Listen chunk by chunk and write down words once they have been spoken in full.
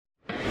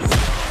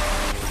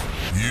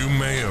You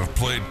may have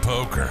played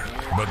poker,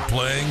 but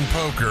playing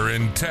poker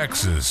in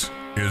Texas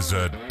is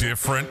a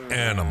different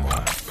animal.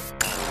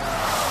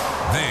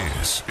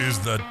 This is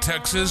the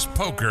Texas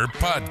Poker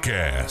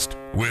Podcast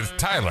with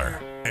Tyler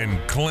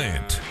and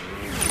Clint.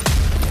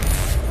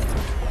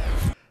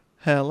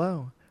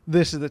 Hello,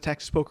 this is the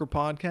Texas Poker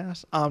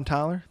Podcast. I'm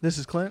Tyler. This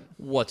is Clint.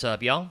 What's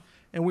up, y'all?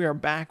 And we are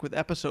back with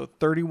episode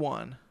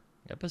 31.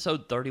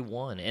 Episode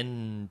 31.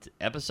 And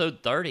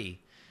episode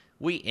 30,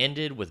 we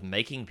ended with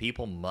making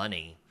people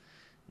money.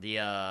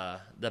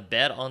 The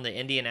bet on the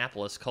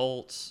Indianapolis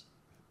Colts,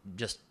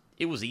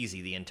 it was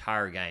easy the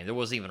entire game. There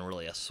wasn't even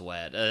really a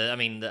sweat. I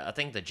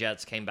think the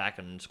Jets came back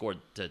and scored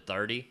to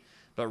 30,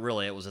 but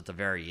really it was at the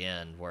very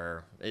end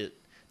where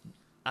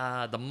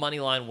the money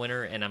line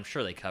winner, and I'm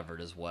sure they covered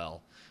as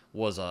well,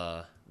 was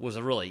a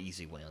really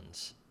easy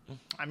wins.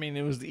 I mean,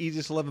 it was the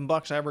easiest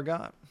 $11 I ever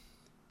got.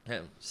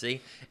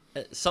 See,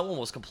 someone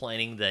was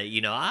complaining that,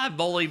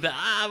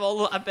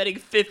 I'm betting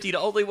 50 to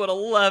only win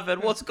 11.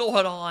 What's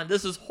going on?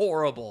 This is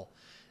horrible.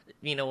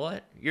 You know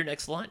what? Your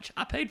next lunch,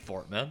 I paid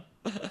for it, man.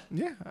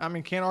 Yeah, I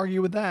mean, can't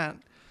argue with that.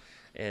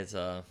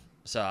 So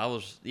I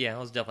was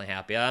definitely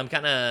happy. I'm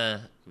kind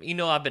of,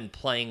 I've been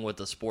playing with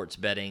the sports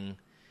betting.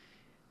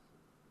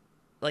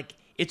 Like,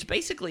 it's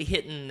basically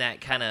hitting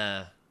that kind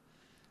of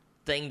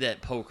thing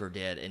that poker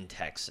did in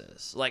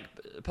Texas. Like,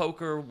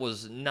 poker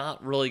was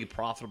not really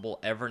profitable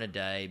ever in a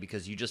day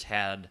because you just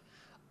had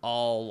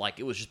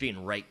it was just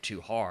being raked too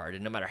hard.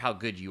 And no matter how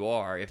good you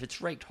are, if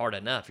it's raked hard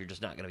enough, you're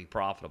just not going to be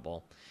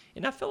profitable.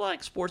 And I feel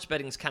like sports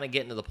betting is kind of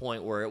getting to the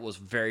point where it was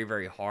very,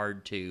 very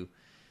hard to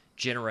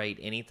generate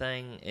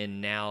anything.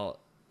 And now,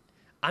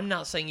 I'm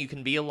not saying you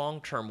can be a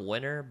long-term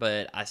winner,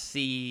 but I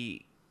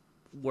see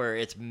where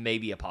it's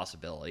maybe a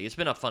possibility. It's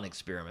been a fun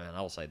experiment,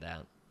 I'll say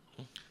that.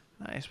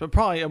 Nice, but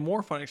probably a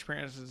more fun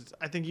experience is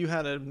I think you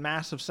had a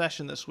massive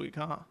session this week,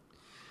 huh?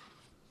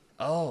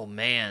 Oh,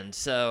 man.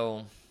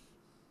 So,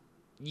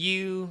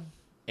 you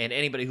and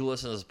anybody who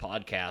listens to this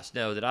podcast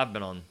know that I've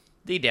been on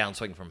the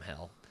downswing from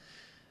hell.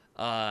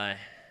 I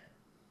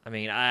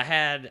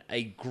had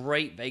a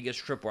great Vegas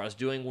trip where I was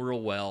doing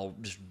real well,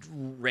 just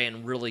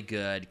ran really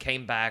good,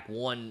 came back,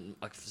 won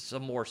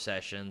some more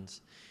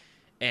sessions,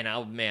 and I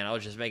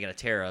was just making a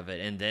tear of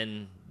it, and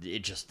then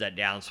that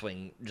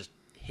downswing just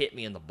hit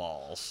me in the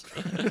balls.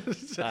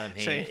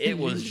 It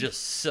was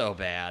just so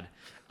bad.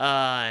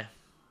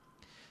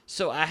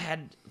 So I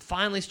had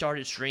finally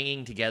started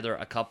stringing together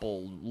a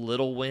couple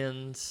little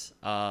wins.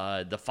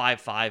 The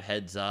 5-5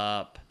 heads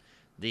up.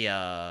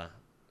 The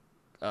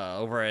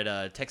over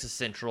at Texas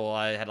Central,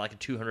 I had like a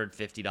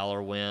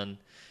 $250 win.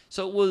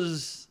 So I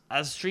was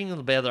stringing them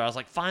together. I was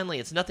like, finally,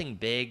 it's nothing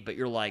big, but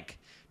you're like,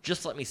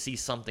 just let me see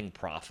something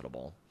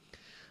profitable.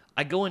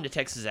 I go into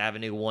Texas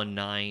Avenue one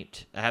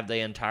night. I have the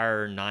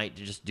entire night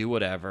to just do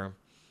whatever.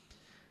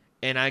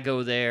 And I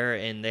go there,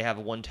 and they have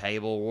one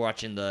table. We're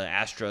watching the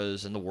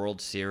Astros in the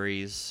World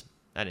Series.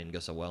 That didn't go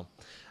so well.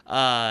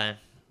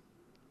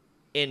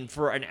 And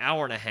for an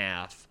hour and a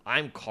half,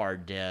 I'm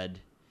card dead.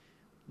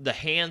 The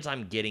hands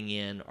I'm getting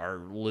in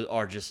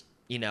are just,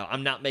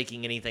 I'm not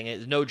making anything.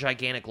 There's no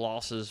gigantic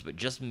losses, but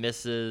just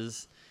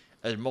misses.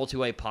 There's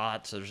multi-way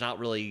pots, so there's not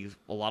really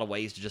a lot of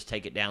ways to just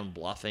take it down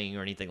bluffing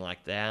or anything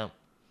like that.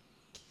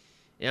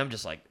 And I'm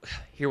just like,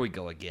 here we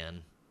go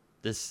again.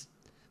 This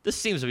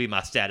seems to be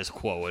my status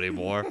quo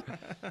anymore.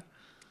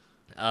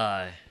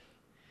 And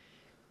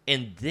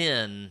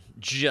then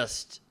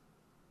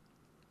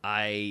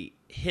I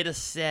hit a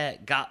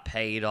set, got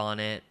paid on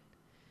it,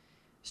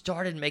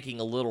 started making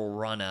a little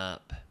run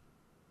up.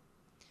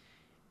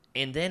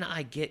 And then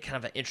I get kind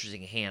of an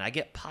interesting hand. I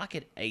get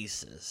pocket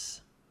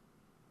aces.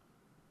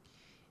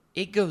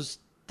 It goes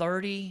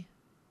 30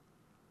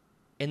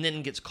 and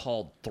then gets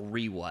called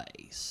 3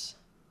 ways.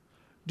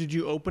 Did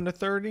you open a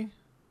 30?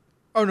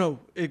 Oh, no,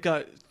 it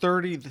got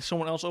 30.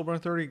 Someone else opened a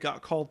 30,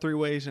 got called 3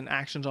 ways, and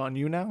action's on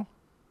you now?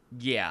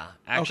 Yeah,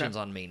 action's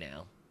on me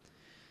now.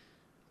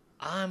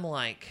 I'm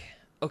like,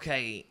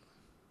 okay,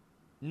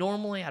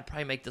 normally I'd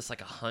probably make this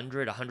like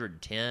 100,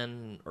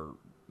 110, or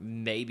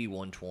maybe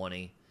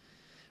 120.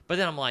 But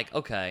then I'm like,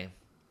 okay,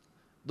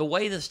 the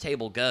way this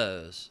table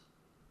goes,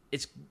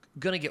 it's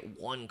going to get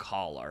one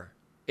caller,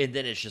 and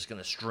then it's just going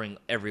to string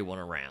everyone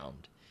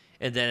around.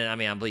 And then,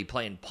 I'm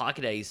playing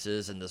pocket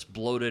aces in this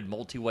bloated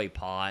multi-way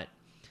pot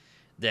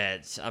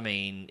that's,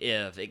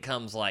 if it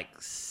comes like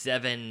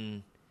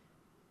 7,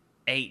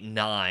 8,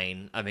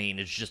 9,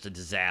 it's just a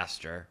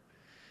disaster.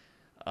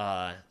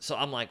 So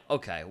I'm like,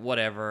 okay,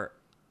 whatever.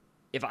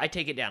 If I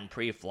take it down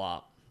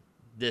pre-flop,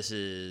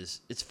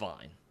 it's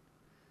fine.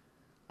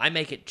 I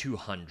make it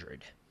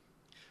 200.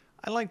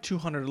 I like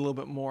 200 a little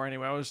bit more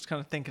anyway. I was kind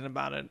of thinking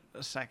about it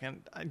a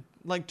second. I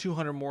like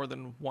 200 more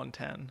than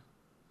 110.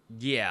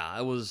 Yeah,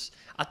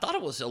 I thought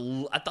it was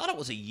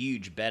a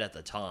huge bet at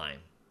the time.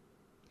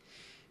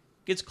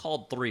 Gets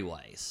called 3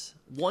 ways.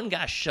 One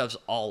guy shoves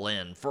all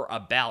in for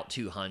about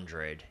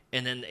 200,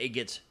 and then it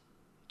gets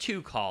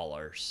 2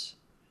 callers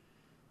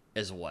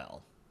as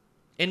well.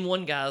 And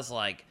one guy's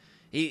like,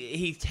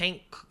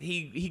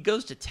 he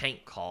goes to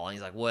tank call, and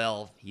he's like,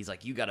 well,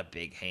 you got a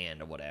big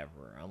hand or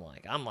whatever.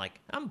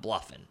 I'm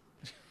bluffing.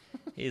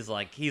 He's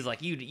like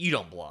you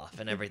don't bluff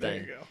and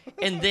everything. There you go.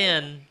 And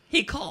then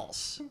he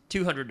calls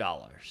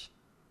 $200.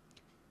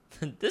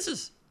 This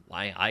is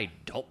why I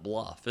don't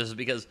bluff. This is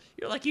because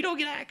you're like, you don't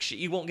get action.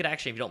 You won't get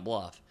action if you don't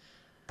bluff.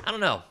 I don't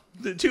know.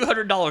 The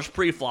 $200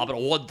 pre-flop at a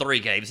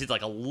 1-3 game seems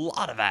like a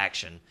lot of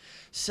action.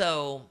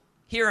 So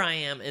here I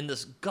am in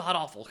this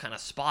god-awful kind of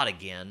spot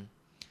again.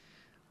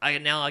 I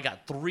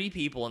got 3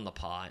 people in the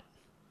pot,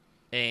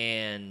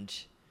 and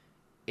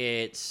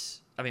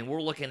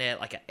we're looking at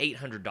like an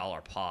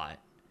 $800 pot,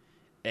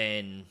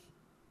 and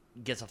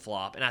gets a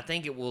flop, and I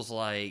think it was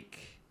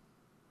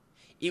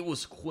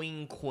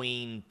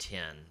queen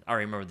 10. I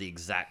remember the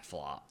exact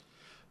flop.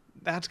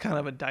 That's kind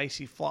of a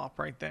dicey flop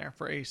right there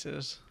for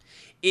aces.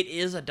 It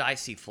is a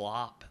dicey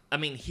flop. I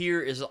mean,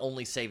 here is the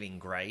only saving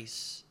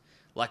grace.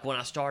 Like when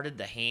I started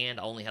the hand,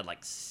 I only had like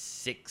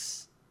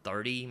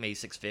 630, maybe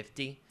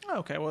 650.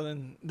 Okay, well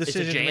then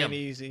decision made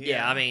easy.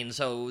 Yeah, I mean,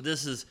 so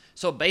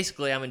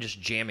basically I'm just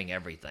jamming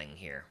everything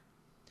here.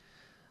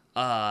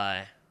 So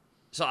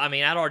I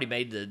mean, I'd already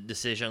made the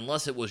decision,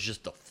 unless it was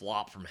just the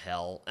flop from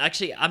hell.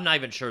 Actually, I'm not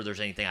even sure there's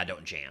anything I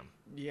don't jam.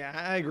 Yeah,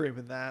 I agree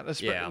with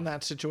that. Yeah. In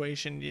that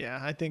situation, yeah,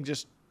 I think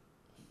just.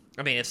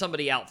 I mean, if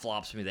somebody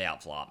outflops me, they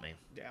outflop me.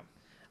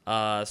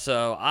 Yeah.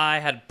 So I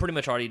had pretty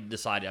much already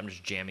decided I'm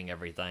just jamming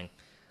everything.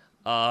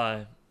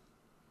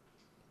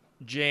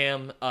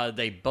 Jam.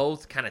 They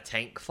both kind of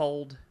tank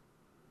fold.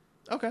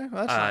 Okay,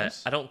 well, that's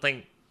nice. I don't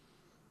think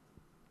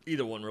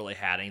either one really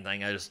had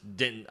anything.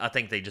 I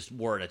think they just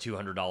were at a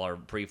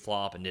 $200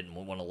 pre-flop and didn't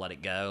want to let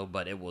it go.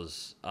 But it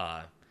was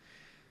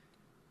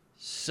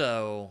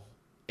so.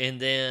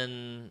 And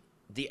then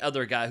the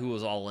other guy who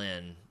was all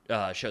in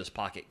shows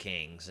pocket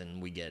kings,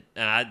 and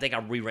I think I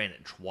reran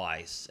it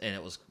twice, and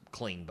it was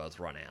clean both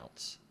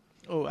runouts.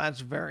 Oh, that's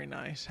very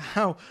nice.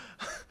 How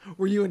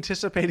were you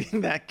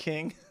anticipating that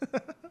king?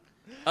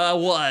 I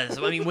was.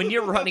 I mean, when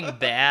you're running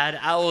bad,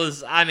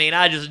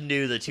 I just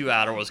knew the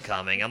 2-outer was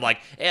coming. I'm like,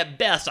 at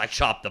best, I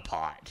chop the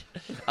pot.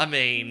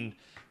 100%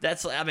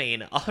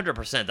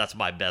 that's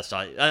my best.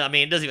 I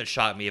mean, it doesn't even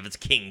shock me if it's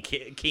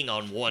king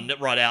on one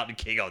run out and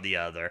king on the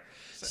other.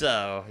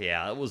 So,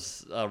 yeah, it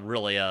was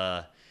really,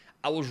 I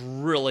was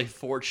really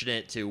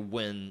fortunate to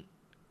win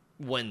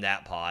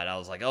that pot. I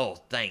was like, oh,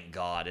 thank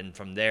God. And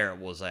from there, it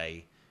was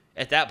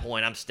at that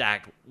point, I'm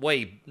stacked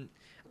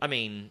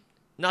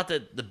not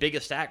the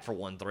biggest stack for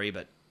 1-3,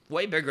 but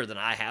way bigger than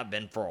I have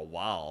been for a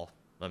while.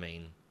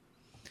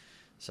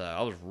 So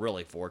I was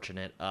really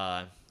fortunate.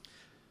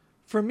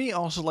 For me,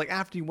 also, like,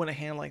 after you win a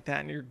hand like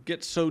that and you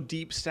get so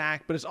deep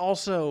stacked, but it's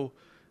also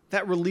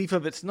that relief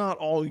of it's not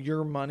all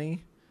your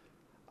money.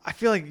 I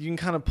feel like you can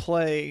kind of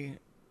play,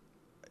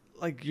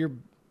 like, you're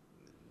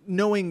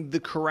knowing the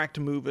correct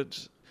move.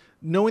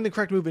 Knowing the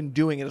correct move and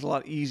doing it is a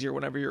lot easier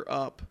whenever you're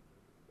up.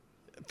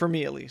 For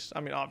me, at least.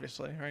 I mean,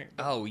 obviously, right?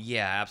 Oh,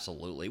 yeah,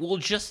 absolutely. Well,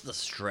 just the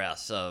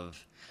stress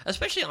of,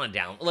 especially on a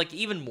down, like,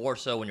 even more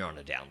so when you're on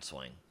a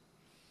downswing.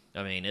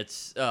 I mean,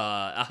 it's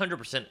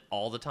 100%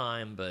 all the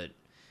time, but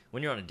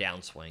when you're on a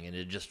downswing, and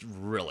it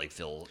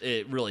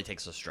really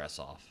takes the stress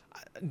off.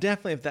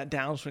 Definitely if that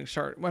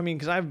downswing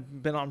because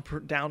I've been on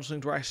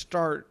downswings where I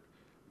start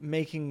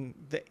making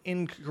the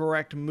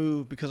incorrect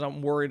move because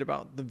I'm worried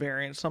about the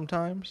variance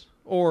sometimes.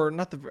 Or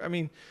not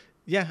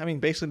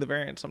basically the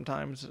variance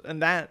sometimes.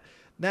 And that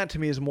to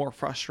me is more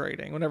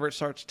frustrating whenever it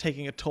starts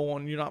taking a toll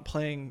and you're not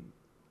playing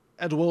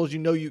as well as you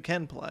know you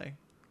can play.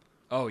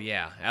 Oh,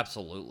 yeah,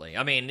 absolutely.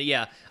 I mean,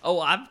 yeah. Oh,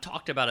 I've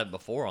talked about it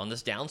before on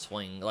this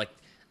downswing. Like,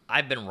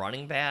 I've been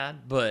running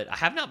bad, but I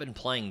have not been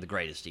playing the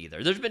greatest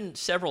either. There's been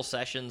several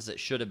sessions that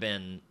should have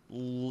been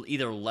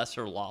either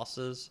lesser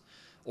losses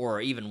or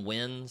even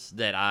wins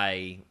that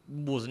I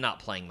was not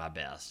playing my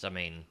best. I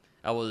mean,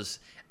 I was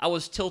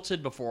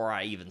tilted before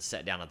I even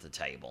sat down at the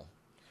table.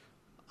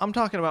 I'm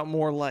talking about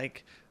more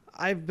like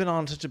I've been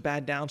on such a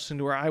bad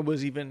downswing where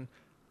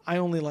I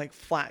only like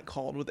flat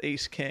called with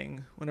ace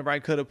king whenever I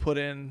could have put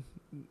in,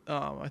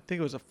 I think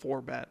it was a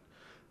 4-bet.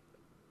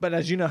 But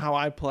as you know how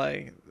I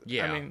play,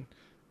 yeah. I mean,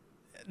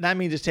 that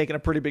means it's taking a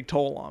pretty big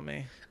toll on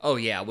me. Oh,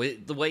 yeah.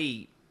 With the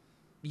way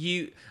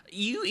you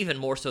even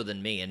more so than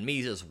me, and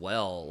me as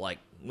well, like,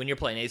 when you're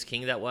playing ace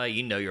king that way,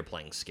 you know you're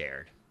playing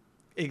scared.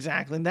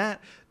 Exactly. And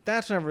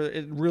that's whenever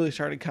it really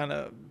started kind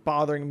of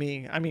bothering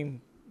me. I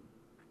mean,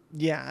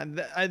 yeah,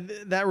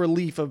 that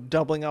relief of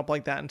doubling up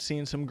like that and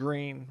seeing some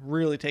green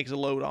really takes a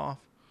load off.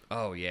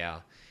 Oh,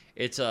 yeah.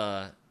 It's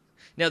now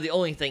the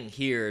only thing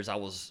here is I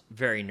was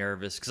very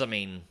nervous because,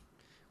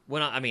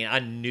 I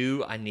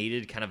knew I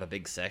needed kind of a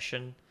big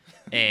session,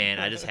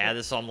 and I just had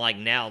this, so I'm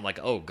like,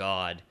 oh,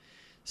 God.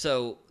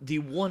 So the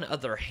one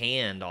other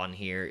hand on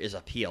here is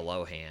a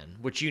PLO hand,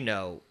 which you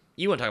want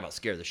to talk about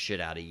scare the shit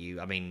out of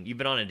you. I mean, you've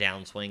been on a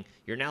downswing.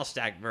 You're now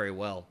stacked very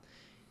well.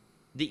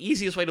 The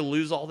easiest way to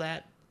lose all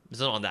that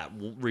is on that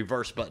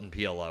reverse button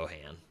PLO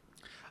hand.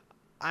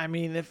 I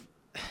mean, if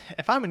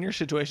I'm in your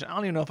situation, I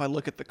don't even know if I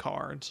look at the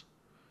cards.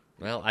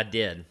 Well, I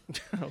did.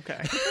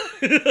 Okay.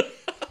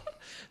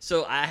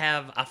 So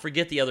I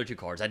forget the other two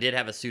cards. I did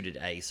have a suited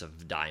ace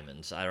of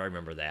diamonds. I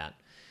remember that.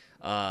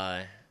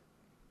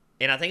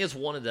 And I think it's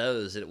one of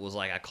those. It was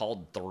like I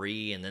called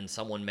 3, and then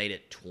someone made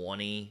it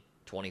 20,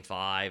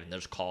 25, and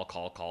there's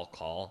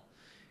call.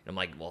 And I'm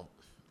like, well,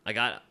 I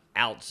got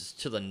outs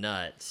to the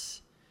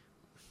nuts.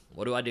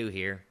 What do I do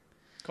here?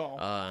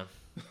 Call.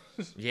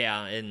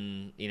 Yeah,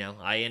 and,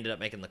 I ended up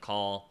making the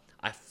call.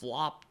 I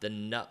flopped the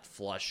nut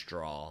flush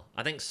draw.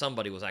 I think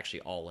somebody was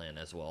actually all in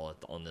as well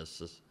on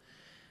this.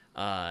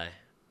 I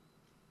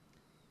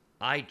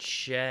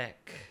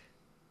check.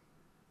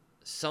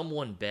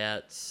 Someone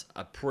bets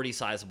a pretty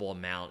sizable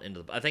amount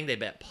into the... I think they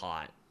bet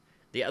pot.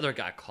 The other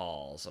guy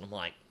calls, and I'm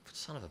like,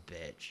 son of a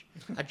bitch.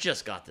 I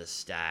just got this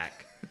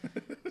stack.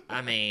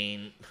 I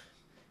mean,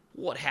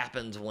 what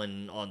happens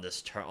when on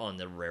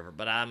the river?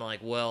 But I'm like,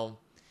 well...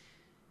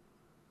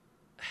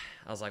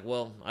 I was like,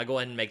 well, I go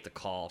ahead and make the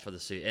call for the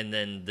suit, and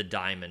then the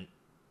diamond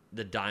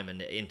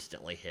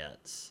instantly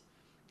hits,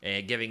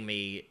 and giving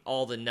me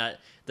all the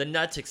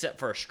nuts except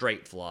for a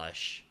straight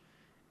flush,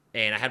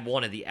 and I had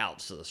one of the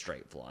outs to the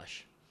straight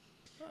flush.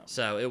 Oh.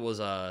 So it was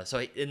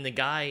and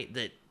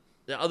the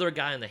other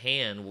guy in the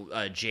hand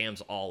jams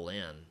all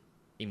in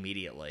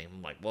immediately.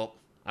 I'm like, well,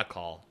 I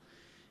call,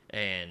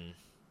 and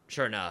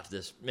sure enough,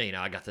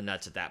 I got the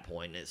nuts at that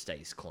point, and it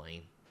stays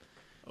clean.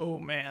 Oh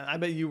man, I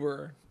bet you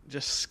were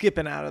just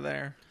skipping out of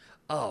there.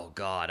 Oh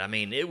God,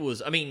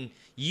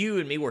 you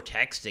and me were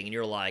texting, and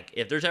you're like,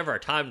 if there's ever a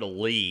time to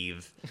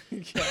leave,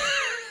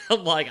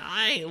 I'm like,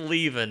 I ain't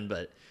leaving,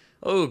 but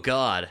oh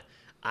God,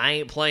 I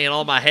ain't playing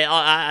all my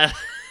head.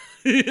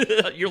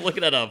 You're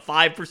looking at a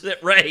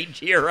 5% range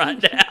here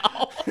right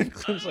now.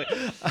 It's like,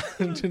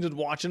 I'm just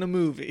watching a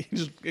movie.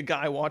 Just a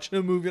guy watching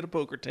a movie at a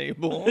poker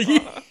table.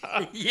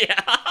 Yeah.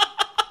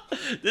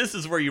 This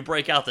is where you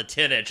break out the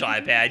 10-inch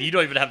iPad. You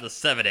don't even have the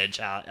 7-inch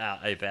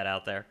iPad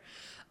out there.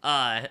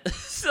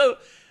 So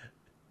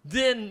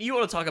then you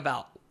want to talk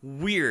about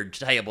weird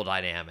table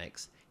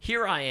dynamics.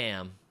 Here I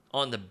am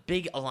on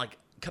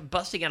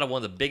busting out of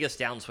one of the biggest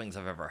downswings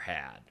I've ever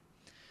had.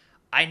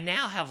 I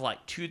now have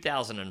like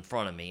 2,000 in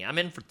front of me. I'm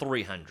in for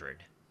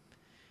 300.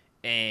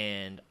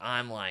 And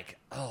I'm like,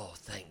 oh,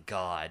 thank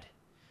God.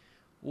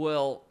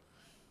 Well,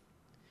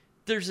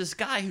 there's this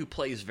guy who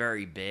plays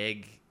very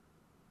big.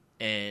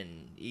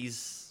 And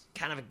he's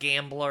kind of a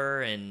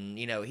gambler, and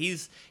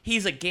he's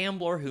a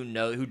gambler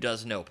who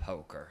does know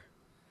poker.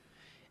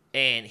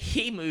 And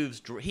he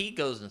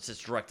goes and sits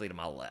directly to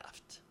my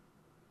left.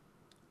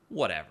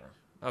 Whatever.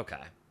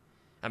 Okay.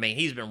 I mean,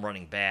 he's been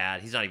running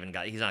bad. He's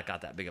not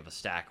got that big of a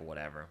stack or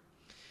whatever.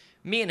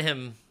 Me and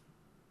him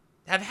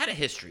have had a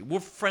history. We're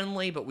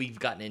friendly, but we've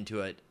gotten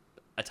into it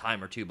a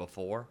time or two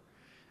before.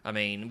 I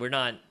mean, we're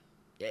not.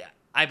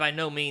 I by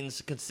no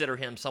means consider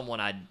him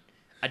someone I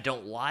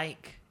don't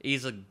like.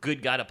 He's a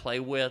good guy to play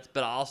with,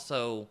 but I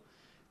also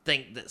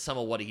think that some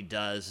of what he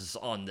does is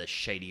on the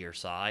shadier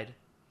side.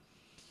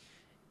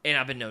 And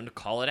I've been known to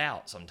call it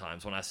out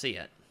sometimes when I see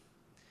it.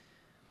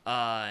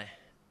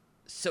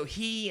 So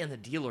he and the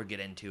dealer get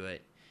into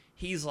it.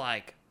 He's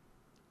like,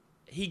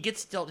 he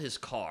gets dealt his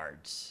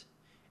cards,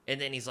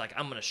 and then he's like,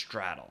 I'm going to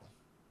straddle.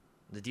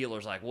 The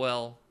dealer's like,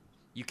 well,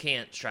 you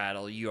can't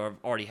straddle. You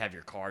already have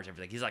your cards and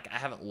everything. He's like, I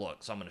haven't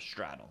looked, so I'm going to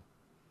straddle.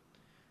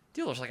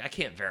 Dealer's like, I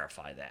can't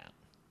verify that.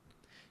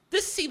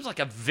 This seems like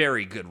a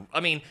very good...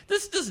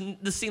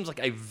 this seems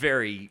like a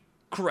very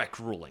correct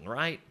ruling,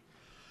 right?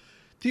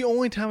 The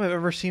only time I've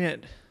ever seen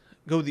it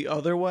go the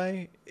other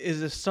way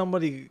is if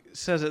somebody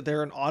says that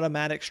they're an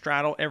automatic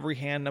straddle every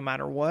hand no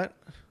matter what.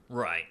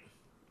 Right.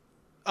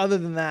 Other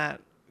than that,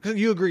 because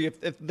you agree,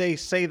 if they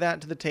say that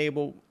to the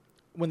table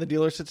when the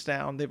dealer sits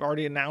down, they've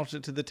already announced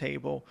it to the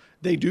table,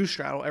 they do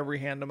straddle every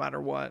hand no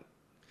matter what.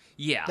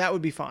 Yeah. That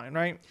would be fine,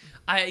 right?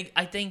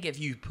 I think if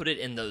you put it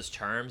in those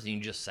terms and you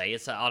just say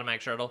it's an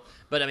automatic straddle,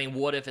 but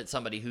what if it's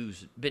somebody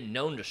who's been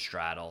known to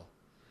straddle?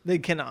 They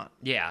cannot.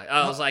 Yeah,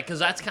 I was like, because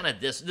that's kind of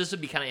this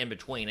would be kind of in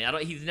between.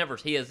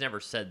 He has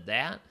never said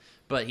that,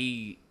 but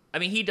he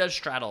does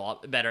straddle a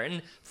lot better.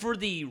 And for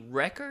the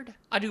record,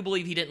 I do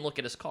believe he didn't look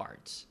at his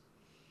cards.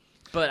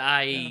 But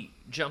I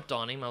jumped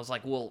on him. I was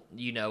like, well,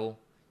 you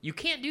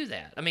can't do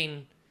that. And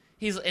then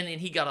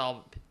he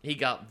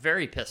got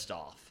very pissed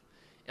off.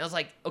 And I was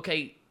like,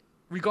 okay,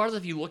 regardless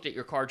if you looked at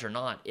your cards or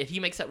not, if he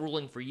makes that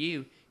ruling for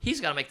you,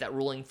 he's got to make that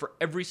ruling for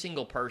every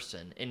single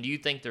person. And do you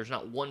think there's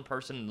not one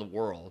person in the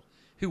world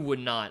who would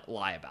not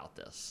lie about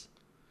this?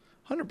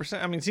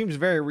 100%. It seems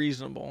very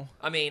reasonable.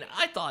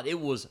 I thought it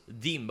was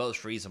the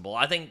most reasonable.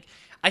 I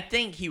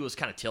think he was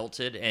kind of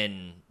tilted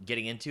and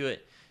getting into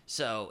it.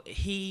 So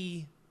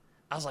I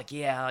was like,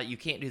 yeah, you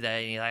can't do that.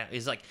 And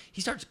he's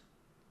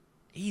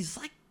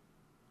like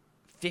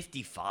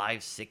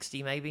 55,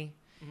 60 maybe.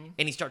 Mm-hmm.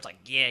 And he starts like,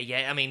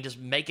 yeah. Just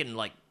making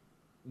like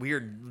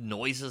weird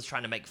noises,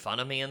 trying to make fun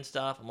of me and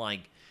stuff. I'm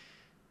like,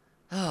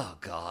 oh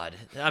God.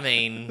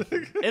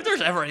 If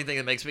there's ever anything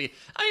that makes me,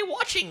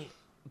 watching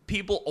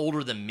people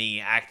older than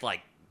me act like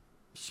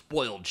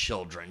spoiled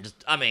children.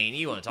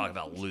 You want to talk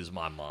about lose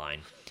my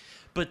mind.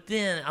 But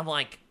then I'm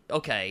like,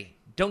 okay,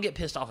 don't get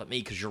pissed off at me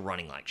because you're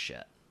running like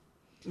shit.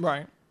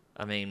 Right.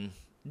 I mean,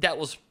 that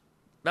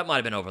might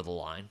have been over the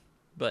line,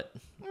 but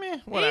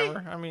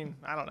Whatever. I mean,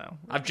 I don't know.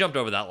 I've jumped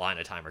over that line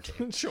a time or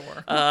two.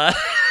 Sure.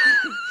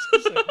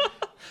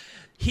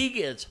 He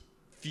gets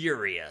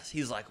furious.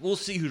 He's like, we'll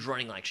see who's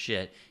running like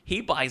shit.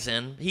 He buys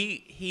in.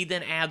 He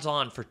then adds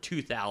on for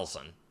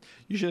 2,000.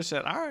 You should have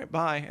said, all right,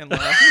 bye, and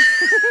left.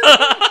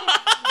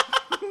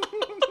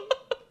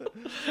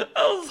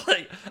 I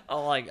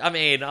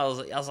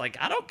was like,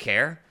 I don't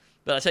care.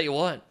 But I tell you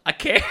what, I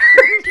care.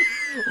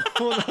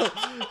 Well, no.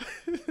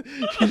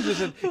 You just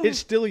said, it's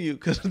still you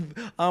because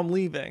I'm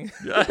leaving.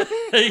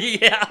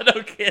 Yeah,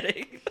 no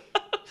kidding.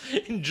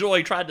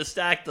 Joy tried to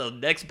stack the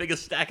next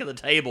biggest stack of the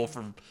table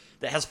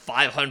that has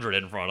 500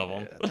 in front of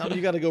him. Tell me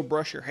you got to go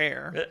brush your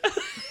hair.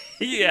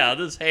 Yeah,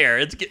 this hair,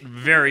 it's getting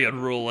very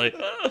unruly.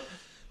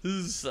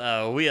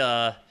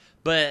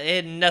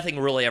 But nothing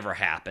really ever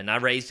happened. I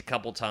raised a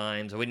couple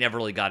times. We never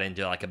really got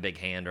into like a big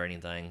hand or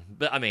anything.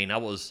 But I mean,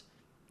 unless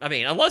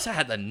I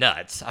had the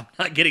nuts, I'm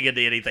not getting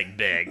into anything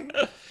big.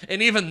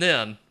 And even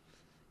then,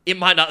 it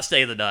might not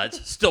stay the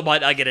nuts. Still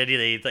might not get into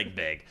anything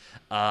big.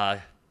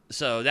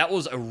 So that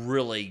was a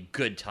really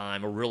good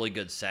time, a really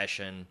good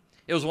session.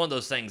 It was one of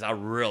those things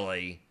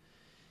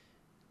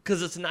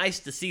because it's nice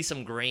to see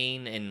some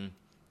green and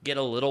get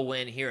a little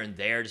win here and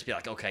there. Just be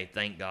like, okay,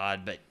 thank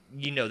God. But,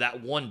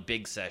 that one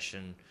big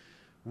session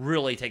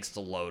really takes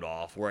the load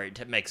off where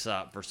it makes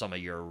up for some of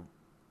your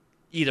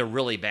either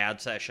really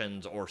bad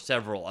sessions or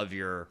several of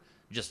your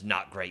just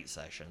not great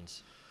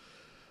sessions.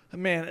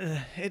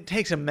 Man, it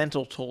takes a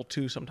mental toll,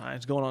 too,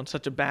 sometimes. Going on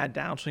such a bad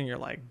downswing, you're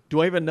like,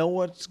 do I even know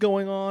what's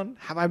going on?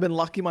 Have I been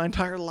lucky my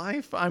entire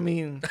life? I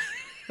mean...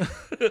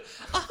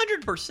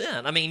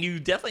 100%. I mean, you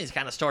definitely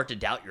kind of start to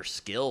doubt your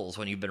skills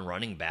when you've been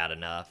running bad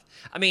enough.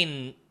 I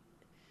mean,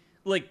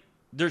 like,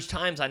 there's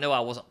times I know I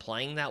wasn't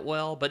playing that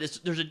well, but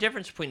there's a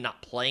difference between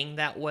not playing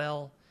that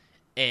well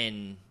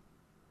and,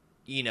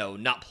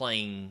 not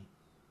playing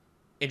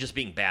and just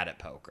being bad at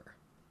poker.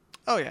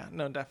 Oh, yeah.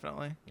 No,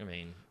 definitely. I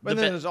mean... But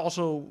then there's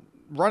also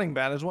running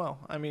bad as well.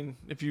 I mean,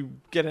 if you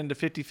get into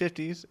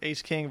 50-50s,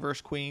 ace-king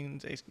versus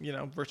queens,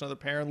 versus another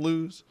pair and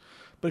lose.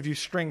 But if you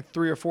string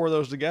 3 or 4 of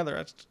those together,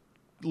 that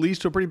leads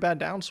to a pretty bad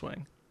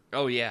downswing.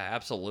 Oh, yeah,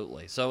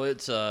 absolutely. So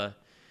it's... Because,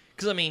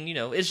 I mean,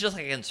 it's just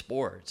like in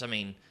sports. I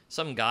mean,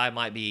 some guy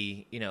might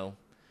be,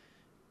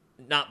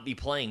 not be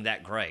playing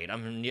that great. I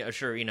mean,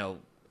 sure,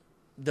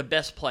 the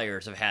best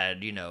players have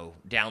had,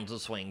 downs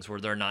and swings where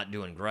they're not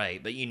doing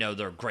great, but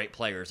they're great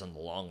players in the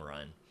long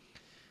run.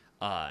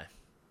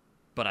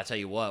 But I tell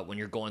you what, when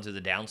you're going through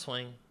the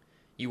downswing,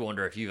 you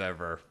wonder if you've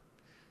ever...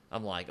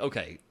 I'm like,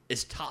 okay,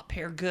 is top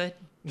pair good?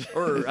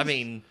 Or, I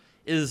mean,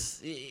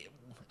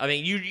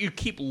 you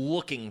keep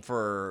looking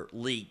for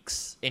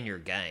leaks in your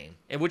game,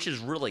 and which is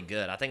really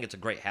good. I think it's a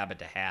great habit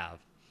to have.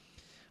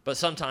 But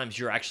sometimes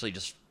you're actually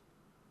just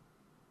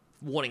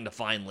wanting to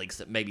find leaks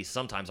that maybe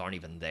sometimes aren't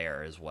even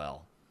there as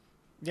well.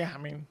 Yeah, I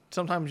mean,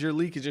 sometimes your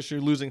leak is just you're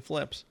losing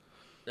flips.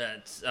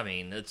 It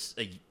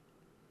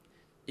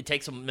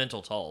takes a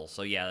mental toll.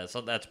 So yeah,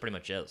 that's pretty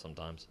much it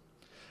sometimes.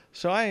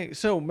 So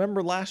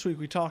remember last week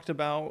we talked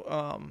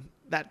about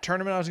that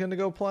tournament I was going to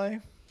go play?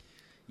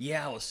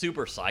 Yeah, I was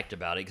super psyched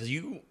about it because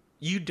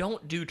you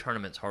don't do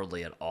tournaments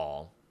hardly at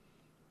all.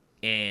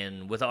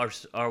 And with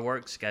our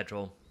work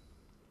schedule,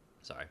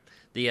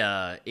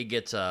 it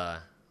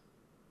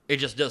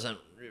just doesn't,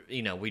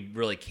 we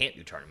really can't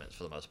do tournaments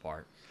for the most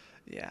part.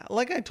 Yeah,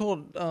 like I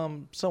told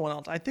someone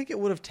else, I think it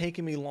would have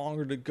taken me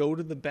longer to go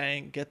to the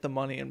bank, get the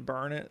money, and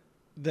burn it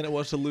than it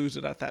was to lose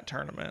it at that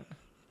tournament.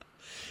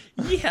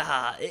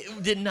 Yeah,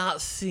 it did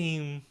not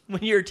seem,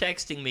 when you were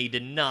texting me,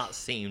 did not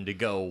seem to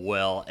go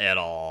well at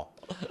all.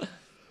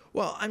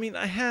 Well, I mean,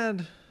 I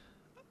had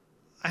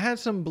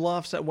some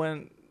bluffs that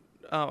went,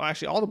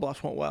 actually all the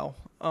bluffs went well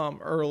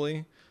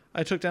early.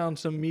 I took down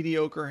some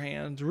mediocre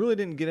hands, really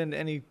didn't get into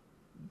any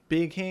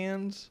big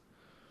hands.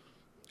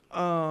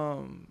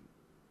 I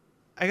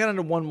got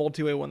into one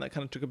multi-way one that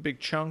kind of took a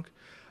big chunk.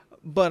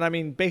 But, I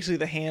mean, basically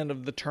the hand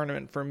of the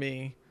tournament for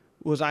me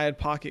was I had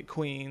pocket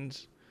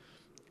queens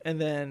and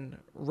then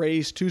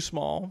raised too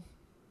small.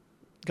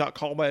 Got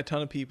called by a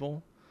ton of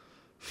people.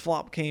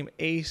 Flop came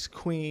ace,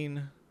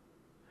 queen.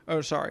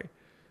 Oh, sorry.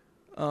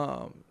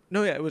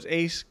 It was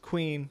ace,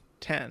 queen,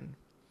 10.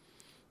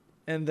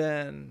 And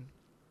then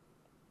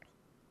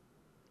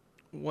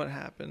what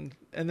happened?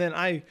 And then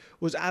I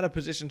was out of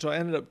position, so I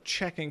ended up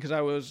checking because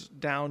I was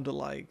down to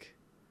like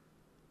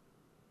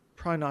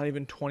probably not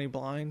even 20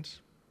 blinds,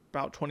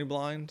 about 20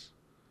 blinds.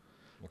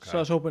 Okay. So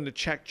I was hoping to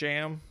check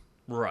jam.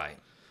 Right.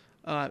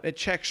 It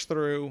checks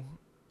through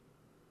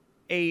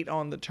 8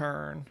 on the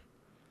turn.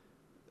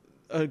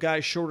 A guy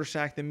shorter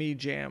stack than me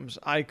jams.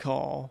 I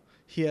call.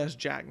 He has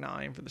jack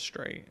 9 for the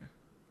straight.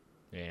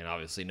 And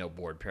obviously no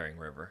board pairing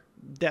river.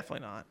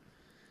 Definitely not.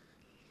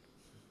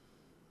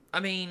 I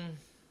mean,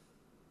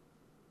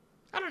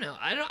 I don't know.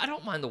 I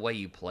don't mind the way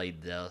you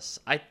played this.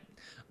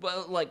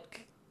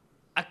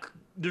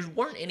 There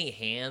weren't any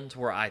hands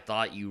where I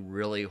thought you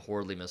really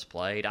horribly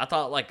misplayed.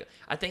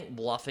 I think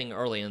bluffing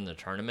early in the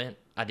tournament,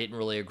 I didn't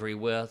really agree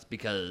with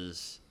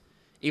because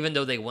even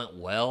though they went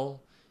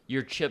well,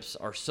 your chips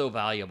are so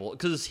valuable.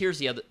 Because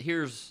here's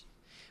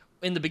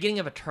in the beginning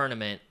of a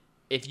tournament,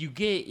 if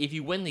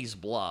you win these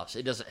bluffs,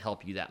 it doesn't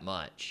help you that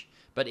much.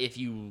 But if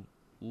you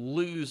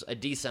lose a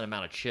decent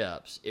amount of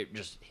chips, it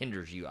just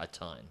hinders you a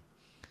ton.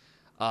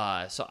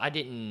 So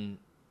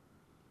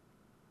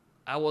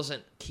I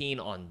wasn't keen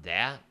on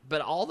that,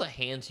 but all the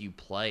hands you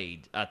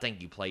played, I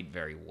think you played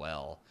very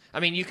well. I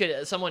mean,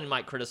 someone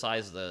might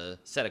criticize the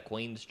set of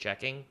queens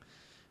checking,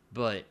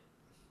 but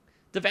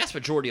the vast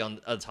majority of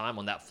the time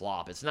on that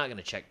flop, it's not going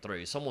to check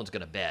through. Someone's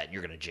going to bet, and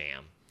you're going to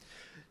jam.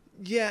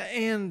 Yeah,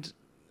 and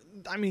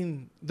I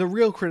mean, the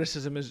real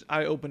criticism is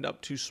I opened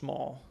up too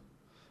small.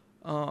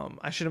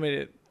 I should have made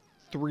it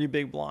 3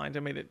 big blinds. I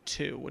made it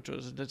 2, which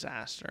was a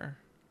disaster.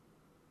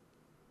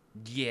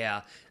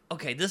 Yeah.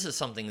 Okay, this is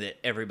something that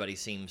everybody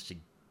seems to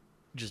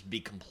just be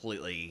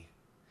completely...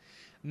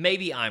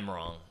 Maybe I'm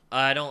wrong.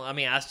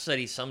 I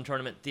study some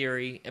tournament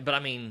theory, but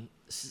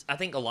I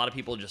think a lot of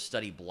people just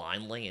study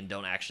blindly and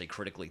don't actually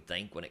critically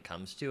think when it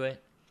comes to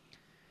it.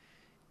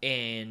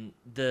 And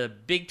the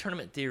big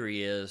tournament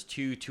theory is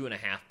 2.5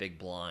 big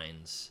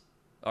blinds,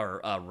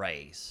 or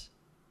raise.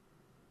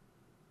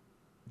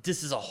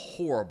 This is a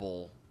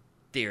horrible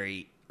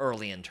theory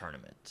early in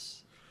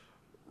tournaments.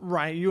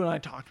 Right, you and I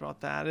talked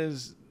about that.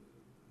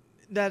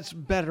 That's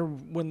better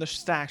when the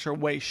stacks are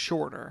way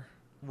shorter.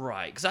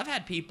 Right, because I've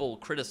had people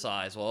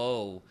criticize,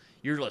 well,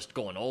 you're just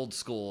going old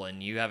school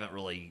and you're not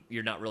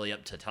really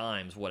up to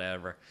times,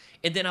 whatever.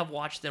 And then I've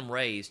watched them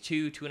raise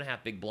 2.5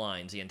 big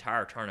blinds the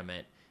entire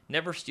tournament,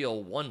 never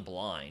steal 1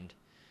 blind.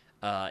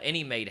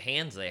 Any made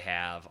hands they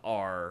have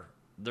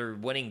they're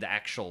winning the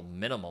actual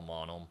minimum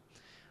on them.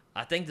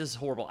 I think this is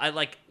horrible. I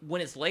like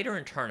when it's later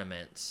in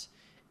tournaments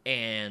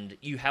and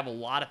you have a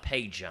lot of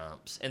pay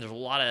jumps and there's a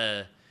lot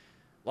of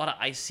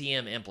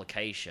ICM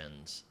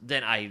implications,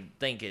 then I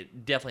think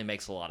it definitely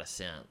makes a lot of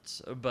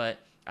sense. But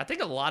I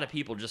think a lot of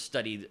people just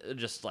study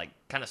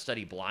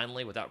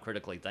blindly without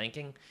critically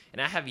thinking,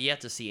 and I have yet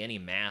to see any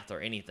math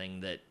or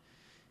anything that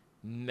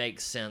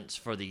makes sense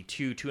for the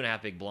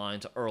 2.5 big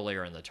blinds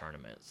earlier in the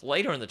tournaments.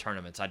 Later in the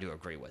tournaments, I do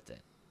agree with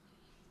it.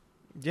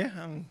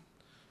 Yeah,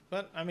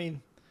 but I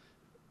mean,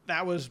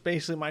 that was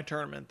basically my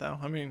tournament, though.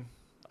 I mean,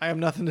 I have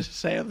nothing to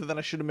say other than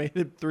I should have made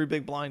it 3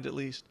 big blinds at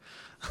least.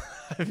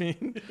 I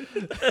mean,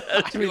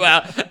 2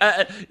 hours.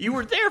 You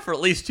were there for at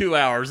least 2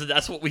 hours, and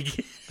that's what we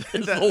get.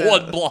 The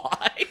 1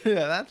 blind.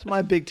 Yeah, that's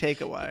my big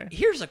takeaway.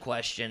 Here's a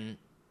question.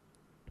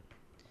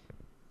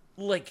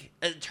 Like,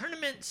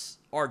 tournaments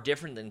are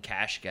different than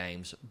cash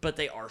games, but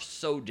they are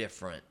so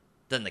different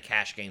than the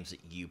cash games that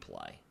you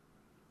play.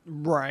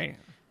 Right.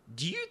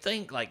 Do you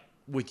think, like,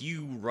 with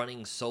you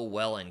running so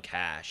well in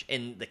cash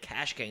and the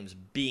cash games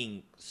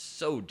being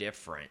so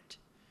different,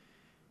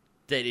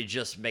 that it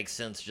just makes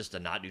sense just to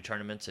not do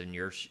tournaments in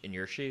your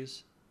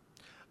shoes?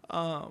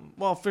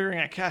 Well, figuring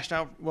I cashed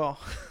out,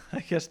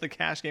 I guess the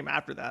cash game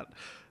after that,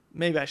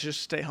 maybe I should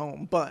just stay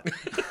home. But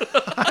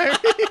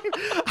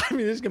I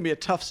mean, this is gonna be a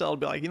tough sell to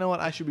be like, you know what,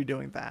 I should be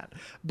doing that.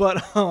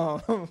 But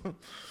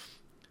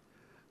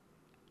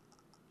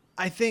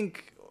I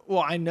think,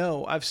 I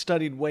know I've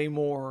studied way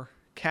more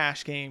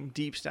cash game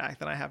deep stack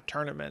than I have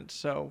tournaments,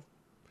 so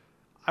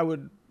I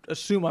would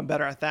assume I'm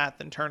better at that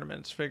than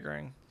tournaments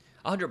figuring.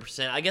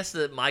 100%. I guess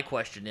that my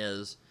question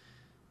is,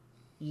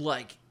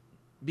 like,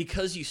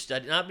 because you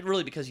study, not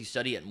really because you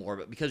study it more,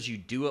 but because you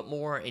do it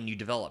more and you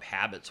develop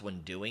habits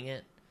when doing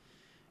it,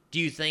 do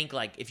you think,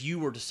 like, if you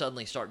were to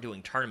suddenly start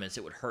doing tournaments,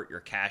 it would hurt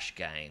your cash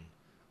game?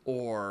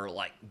 Or,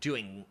 like,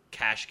 doing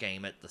cash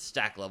game at the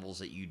stack levels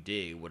that you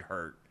do would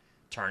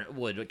kind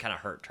of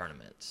hurt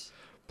tournaments?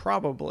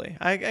 Probably.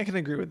 I can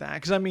agree with that.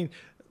 Because, I mean,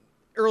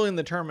 early in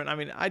the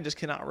tournament, I just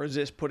cannot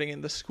resist putting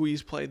in the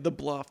squeeze play, the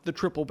bluff, the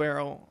triple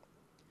barrel.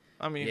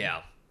 I mean,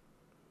 yeah.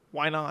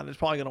 Why not? It's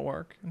probably going to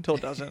work until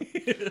it doesn't.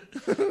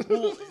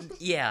 Well,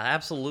 yeah,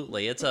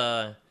 absolutely.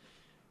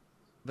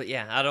 But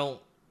yeah,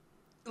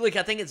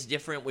 I think it's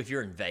different if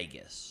you're in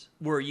Vegas,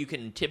 where you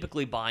can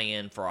typically buy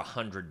in for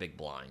 100 big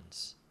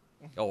blinds.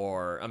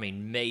 Or, I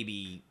mean,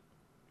 maybe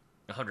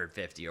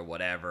 150 or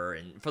whatever.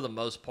 And for the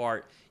most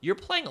part, you're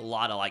playing a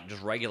lot of, like,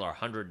 just regular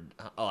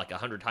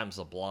 100 times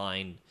the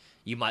blind.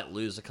 You might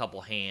lose a couple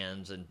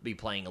hands and be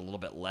playing a little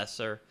bit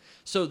lesser.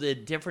 So the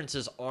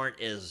differences aren't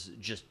as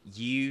just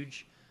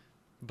huge.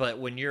 But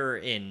when you're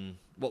in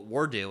what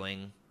we're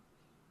doing,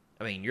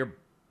 I mean,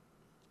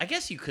 I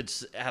guess you could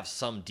have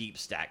some deep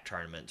stack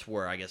tournaments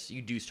where I guess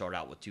you do start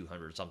out with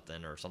 200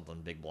 something or something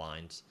big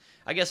blinds.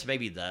 I guess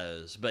maybe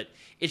those. But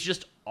it's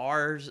just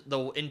ours,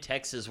 though, in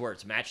Texas where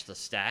it's match the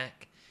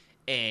stack.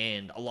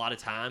 And a lot of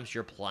times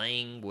you're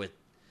playing with,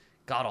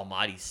 God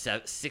almighty,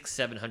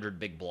 600-700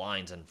 big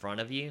blinds in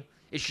front of you.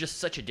 It's just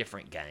such a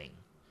different game.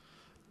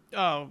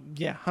 Oh,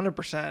 yeah,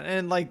 100%.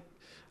 And, like,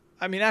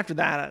 I mean, after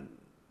that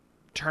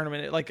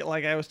tournament, like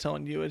I was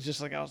telling you, it's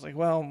just like, I was like,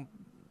 well,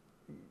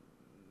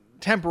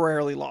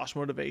 temporarily lost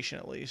motivation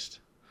at least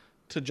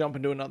to jump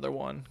into another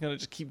one. Gonna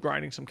just keep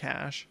grinding some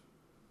cash.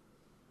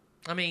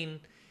 I mean,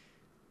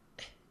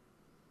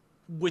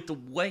 with the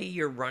way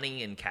you're running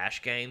in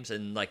cash games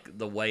and like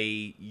the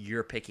way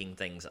you're picking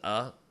things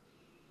up,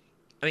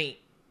 I mean,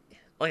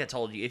 like I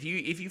told you, if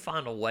you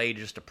find a way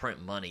just to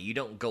print money, you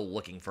don't go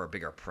looking for a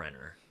bigger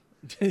printer.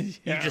 You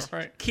just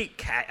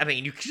keep I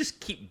mean, you just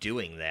keep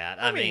doing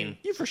that. I mean,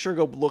 you for sure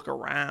go look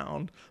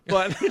around,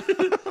 but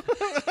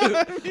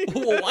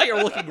well, while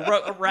you're looking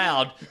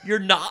around, you're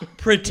not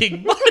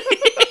printing money.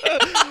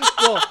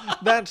 Well,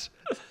 that's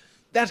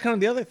kind of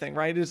the other thing,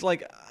 right? Is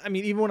like, I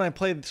mean, even when I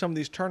play some of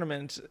these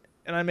tournaments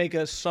and I make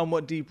a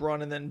somewhat deep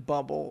run and then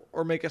bubble,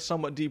 or make a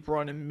somewhat deep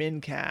run and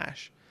min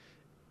cash,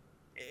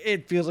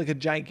 it feels like a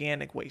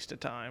gigantic waste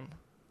of time.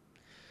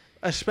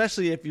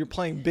 Especially if you're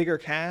playing bigger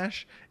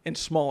cash in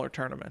smaller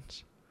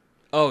tournaments.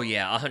 Oh,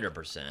 yeah,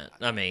 100%.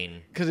 I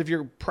mean... Because if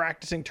you're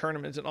practicing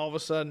tournaments and all of a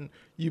sudden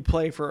you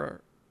play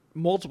for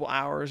multiple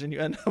hours and you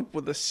end up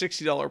with a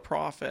 $60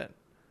 profit.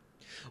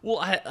 Well,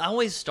 I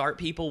always start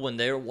people when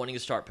they're wanting to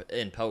start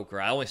in poker.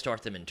 I always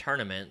start them in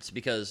tournaments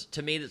because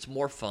to me that's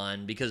more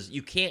fun because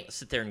you can't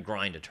sit there and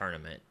grind a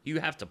tournament. You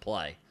have to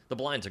play. The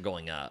blinds are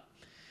going up.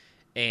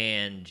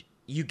 And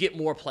you get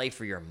more play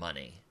for your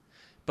money.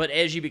 But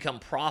as you become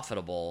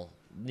profitable,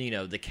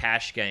 the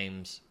cash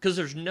games, because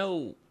there's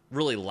no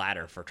really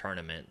ladder for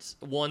tournaments.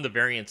 One, the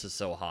variance is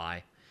so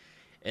high.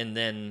 And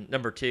then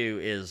number two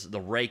is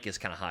the rake is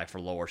kind of high for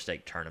lower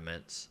stake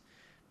tournaments.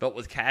 But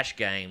with cash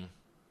game,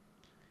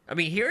 I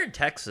mean, here in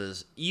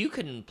Texas, you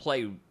can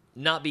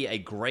not be a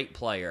great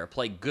player,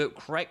 play good,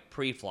 correct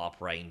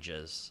pre-flop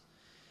ranges,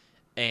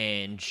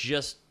 and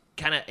just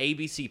kind of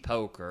ABC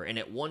poker. And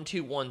at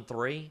 1-2,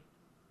 1-3,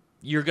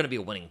 you're going to be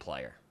a winning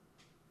player.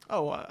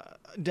 Oh,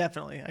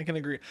 definitely. I can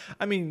agree.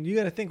 I mean, you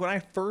got to think, when I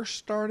first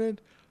started,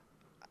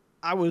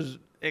 I was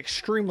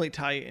extremely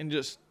tight and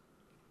just,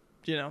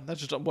 that's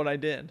just what I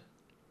did.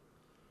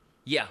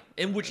 Yeah,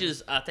 and which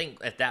is, I think,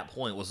 at that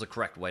point was the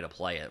correct way to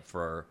play it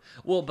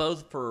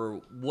both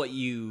for what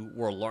you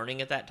were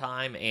learning at that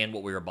time and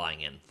what we were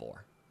buying in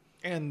for.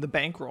 And the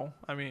bankroll.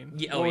 I mean,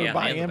 what we were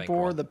buying in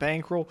for, the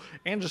bankroll,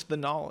 and just the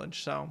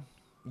knowledge, so.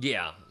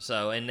 Yeah,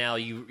 and now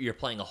you're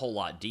playing a whole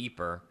lot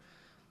deeper.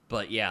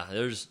 But yeah,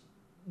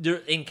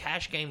 in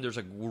cash game, there's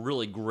a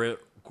really great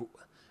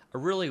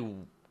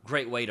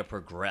way to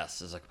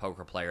progress as a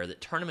poker player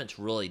that tournaments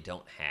really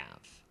don't have.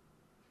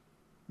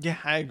 Yeah,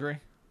 I agree.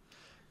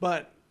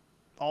 But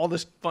all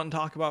this fun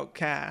talk about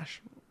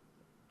cash,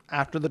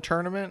 after the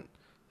tournament,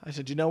 I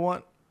said, you know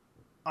what?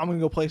 I'm going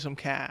to go play some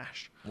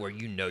cash. Where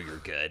you're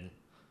good.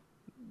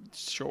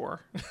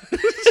 Sure.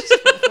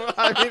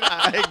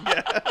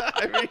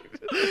 I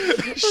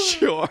mean,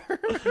 sure.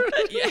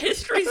 Yeah,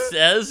 history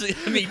says,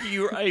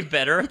 you're a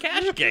better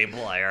cash game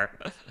player.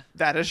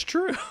 That is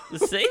true.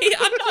 See,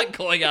 I'm not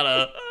going out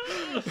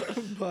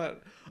of...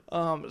 But,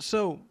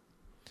 so,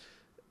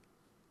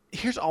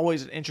 here's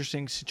always an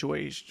interesting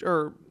situation,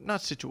 or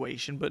not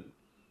situation, but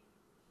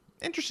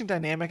interesting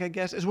dynamic, I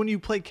guess, is when you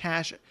play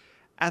cash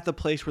at the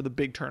place where the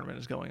big tournament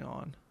is going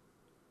on.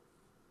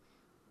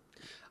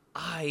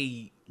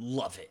 I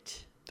love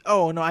it.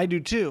 Oh, no, I do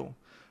too.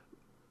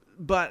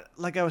 But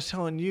like I was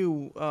telling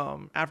you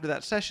after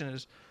that session,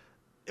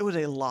 it was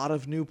a lot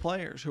of new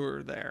players who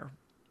were there.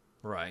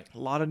 Right. A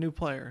lot of new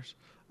players.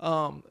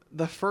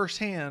 The first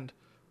hand,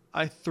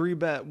 I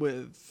 3-bet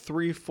with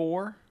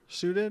 3-4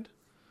 suited.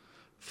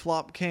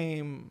 Flop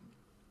came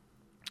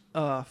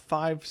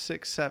 5,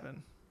 6,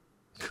 7.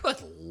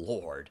 Good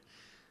Lord.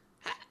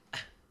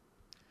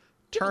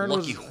 Turn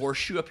lucky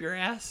horseshoe up your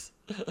ass?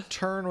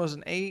 Turn was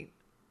an 8.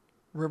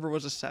 River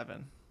was a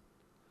 7.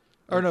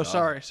 Or no,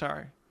 sorry.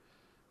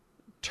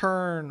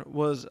 Turn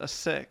was a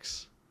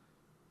 6.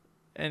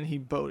 And he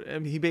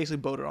basically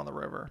boated on the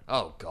river.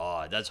 Oh,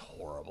 God. That's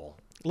horrible.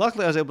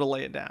 Luckily, I was able to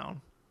lay it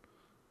down.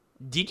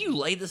 Did you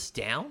lay this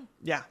down?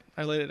 Yeah,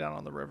 I laid it down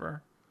on the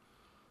river.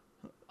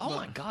 Oh,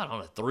 my God.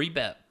 On a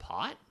 3-bet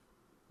pot?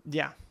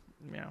 Yeah.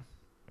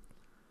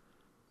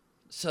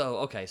 So,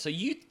 okay. So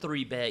you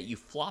 3-bet. You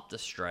flopped a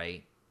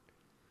straight.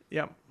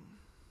 Yep.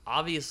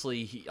 Obviously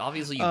you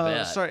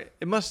bet. Sorry,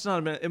 it must not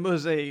have been. It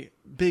was a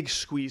big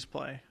squeeze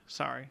play.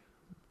 Sorry.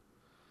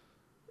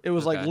 It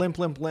was like limp.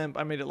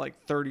 I made it like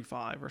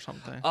 35 or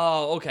something.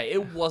 Oh, okay.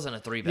 It wasn't a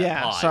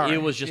 3-bet pot. Sorry.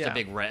 It was just a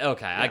big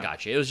Okay, Yeah. I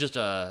got you. It was just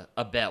a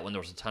bet when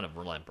there was a ton of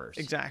limpers.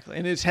 Exactly.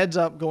 And it's heads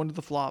up going to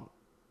the flop.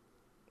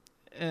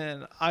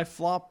 And I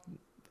flop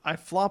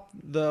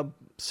the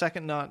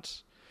second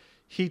nuts.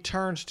 He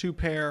turns 2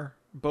 pair,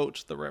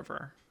 boats the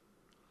river.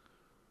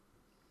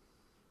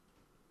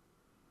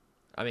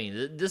 I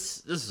mean,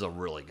 this is a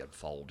really good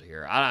fold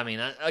here. I mean,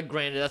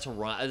 granted,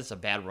 that's a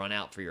bad run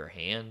out for your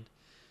hand,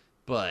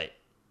 but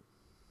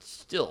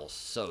still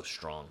so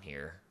strong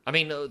here. I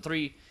mean,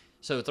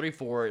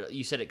 3-4.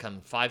 You said it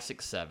come 5,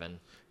 6, 7.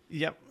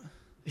 Yep.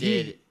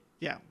 Did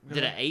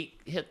an 8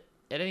 hit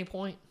at any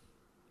point?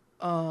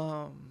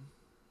 I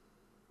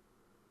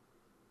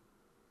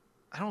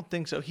don't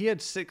think so. He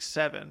had 6,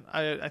 7.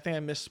 I think I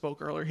misspoke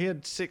earlier. He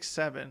had 6,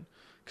 7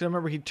 because I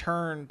remember he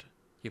turned.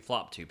 He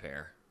flopped 2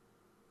 pair.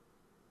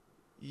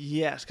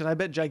 Yes, because I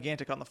bet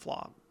gigantic on the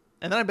flop.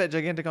 And then I bet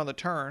gigantic on the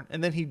turn,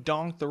 and then he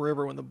donked the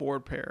river when the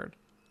board paired.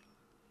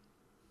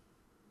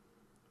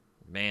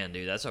 Man,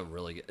 dude, that's a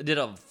really good... Did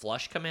a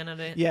flush come in at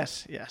it?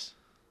 Yes.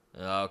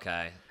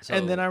 Okay. So,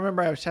 And then I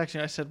remember I was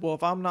texting, I said, well,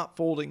 if I'm not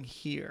folding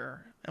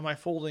here, am I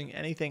folding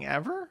anything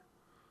ever?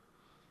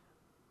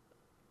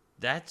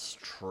 that's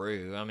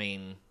true. I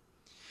mean,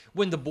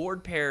 when the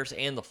board pairs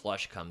and the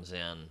flush comes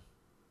in,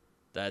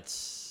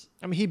 that's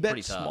I mean, he bet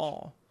pretty tough.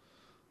 small.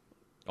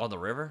 On the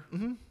river?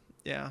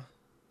 Yeah.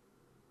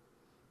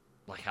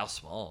 Like, how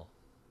small?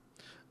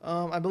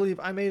 I believe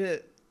I made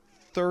it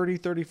 30,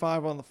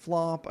 35 on the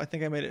flop. I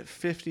think I made it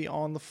 50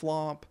 on the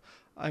flop.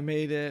 I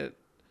made it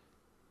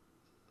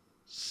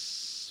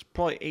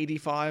probably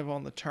 85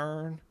 on the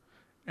turn.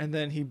 And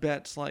then he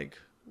bets like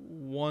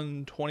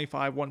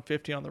 125,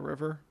 150 on the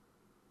river.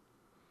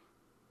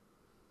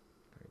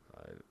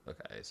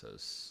 Okay, so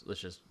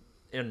let's just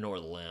ignore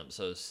the limp.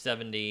 So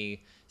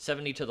 70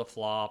 to the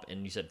flop,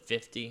 and you said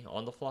 50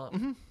 on the flop?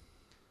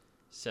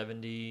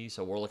 70,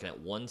 so we're looking at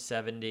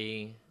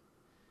 170.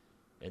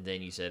 And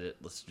then you said,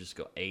 let's just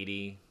go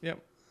 80. Yep.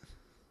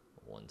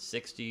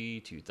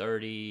 160,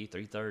 230,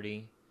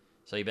 330.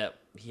 So you bet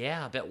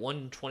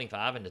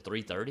 125 into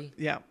 330?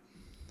 Yeah.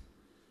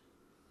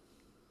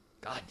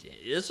 God,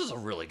 this is a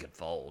really good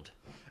fold.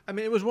 I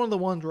mean, it was one of the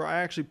ones where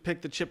I actually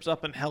picked the chips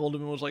up and held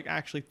them and was like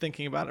actually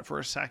thinking about it for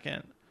a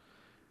second.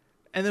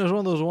 And it was one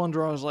of those ones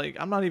where I was like,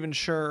 I'm not even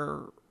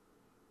sure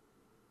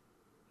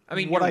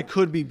what I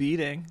could be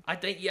beating. I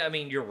think, I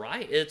mean, you're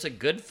right. It's a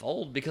good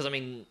fold because, I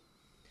mean,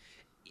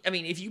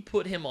 if you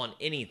put him on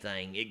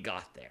anything, it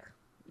got there.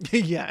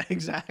 Yeah,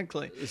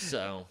 exactly.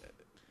 So,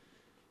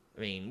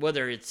 I mean,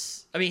 whether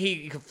it's... I mean,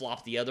 he could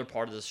flop the other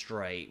part of the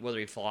straight, whether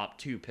he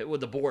flopped with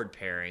the board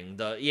pairing.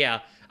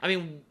 The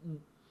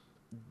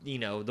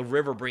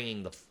river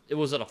bringing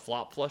was it a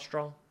flop flush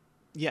draw?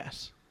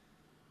 Yes.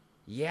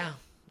 Yeah.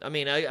 I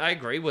mean, I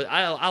agree with...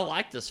 I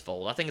like this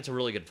fold. I think it's a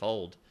really good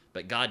fold.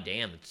 But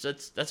goddamn,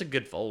 that's a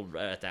good fold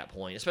right at that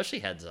point, especially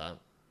heads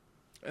up.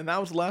 And that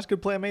was the last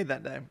good play I made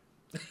that day.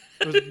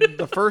 It was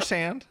the first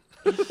hand.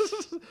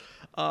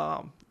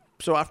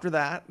 So after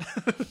that,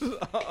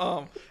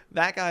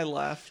 that guy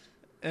left,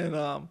 and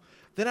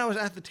then I was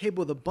at the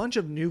table with a bunch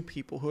of new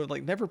people who had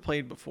like never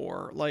played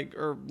before,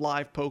 or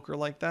live poker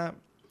like that.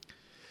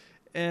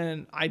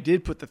 And I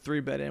did put the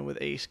 3-bet in with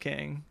Ace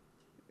King.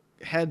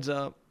 Heads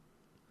up,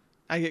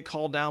 I get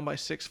called down by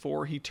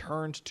 6-4. He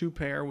turns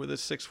 2-pair with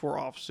his 6-4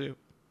 offsuit.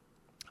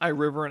 I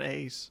river an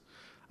ace.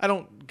 I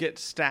don't get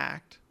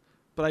stacked,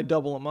 but I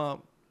double him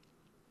up.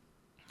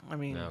 I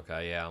mean,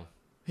 okay, yeah.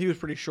 He was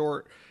pretty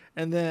short.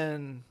 And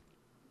then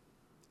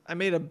I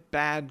made a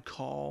bad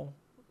call,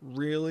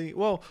 really.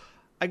 Well,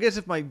 I guess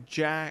if my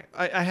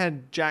I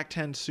had Jack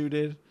 10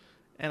 suited,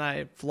 and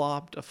I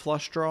flopped a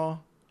flush draw,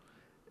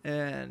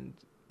 and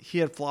he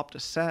had flopped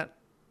a set,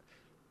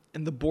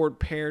 and the board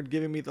paired,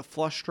 giving me the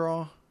flush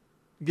draw,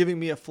 giving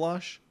me a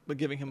flush, but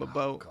giving him a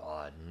boat. Oh,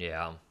 God,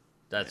 yeah.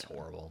 That's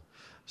horrible.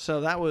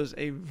 So that was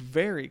a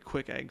very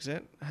quick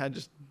exit. I had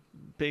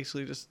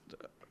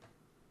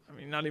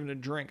not even a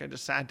drink. I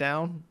just sat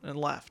down and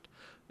left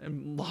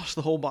and lost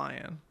the whole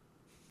buy-in.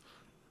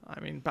 I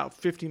mean, about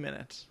 50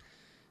 minutes.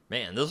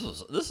 Man, this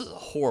is a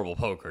horrible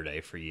poker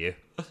day for you.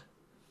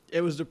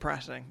 It was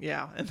depressing,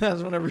 yeah. And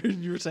that's whenever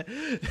you were saying,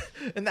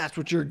 and that's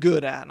what you're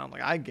good at. And I'm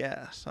like, I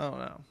guess. I don't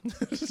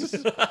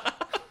know.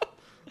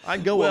 I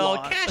go a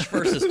lot. Well, cash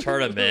versus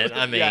tournament.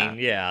 I mean,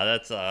 yeah,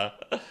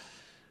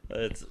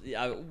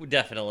 I would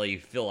definitely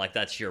feel like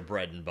that's your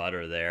bread and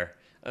butter there.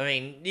 I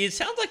mean, it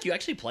sounds like you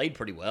actually played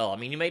pretty well. I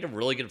mean, you made a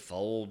really good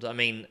fold. I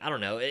mean, I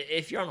don't know.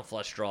 If you're on a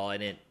flush draw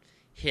and it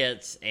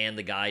hits and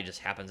the guy just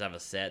happens to have a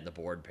set and the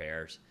board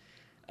pairs,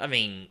 I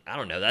mean, I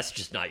don't know. That's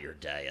just not your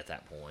day at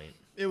that point.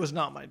 It was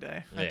not my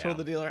day. I told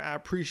the dealer, I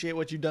appreciate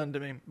what you've done to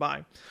me.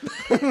 Bye.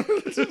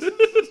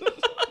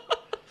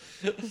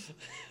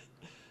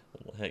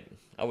 Heck,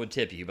 I would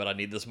tip you, but I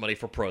need this money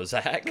for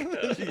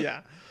Prozac.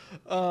 Yeah.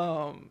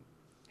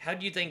 How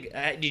do you think,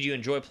 did you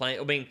enjoy playing?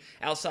 I mean,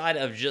 outside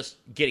of just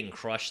getting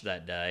crushed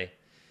that day,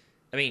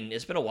 I mean,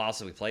 it's been a while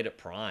since we played at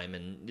Prime,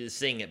 and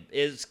seeing it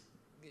is,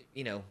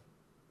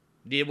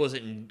 was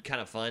it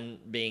kind of fun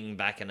being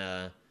back in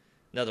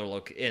another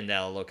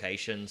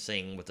location,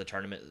 seeing with the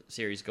tournament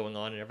series going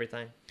on and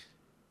everything?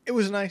 It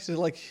was nice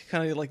to,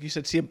 kind of like you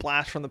said, see a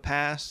blast from the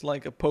past,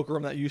 like a poker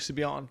room that used to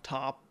be on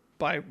top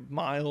by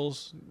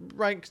miles,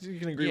 right? 'Cause you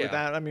can agree with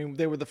that. I mean,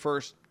 they were the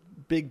first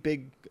big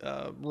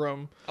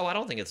room. Oh, I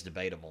don't think it's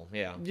debatable.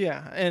 Yeah.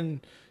 Yeah,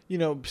 and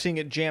seeing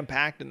it jam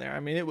packed in there. I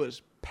mean, it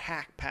was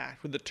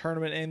packed with the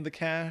tournament and the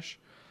cash.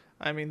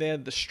 I mean, they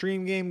had the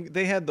stream game.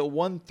 They had the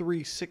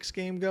 1-3-6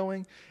 game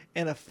going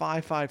and a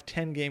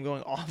 5-5-10 game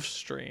going off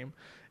stream.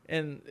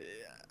 And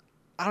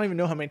I don't even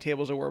know how many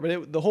tables there were,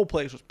 but the whole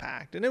place was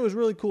packed. And it was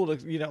really cool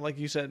to, like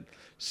you said,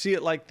 see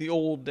it like the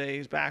old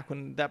days back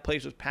when that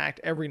place was packed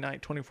every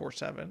night,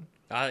 24/7.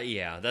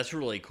 Yeah, that's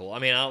really cool. I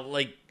mean,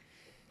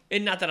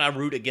 and not that I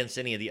root against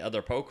any of the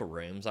other poker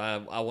rooms. I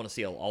want to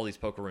see all these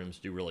poker rooms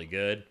do really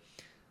good.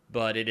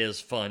 But it is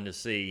fun to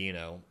see,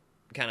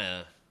 kind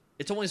of...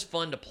 it's always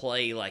fun to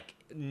play like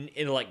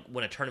in like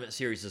when a tournament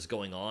series is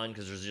going on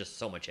because there's just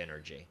so much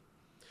energy.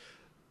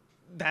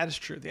 That is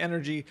true. The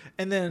energy,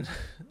 and then,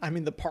 I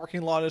mean, the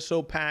parking lot is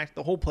so packed.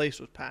 The whole place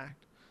was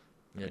packed.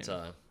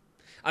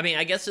 I mean,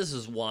 I guess this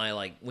is why,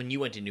 like, when you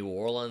went to New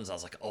Orleans, I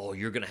was like, oh,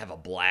 you're gonna have a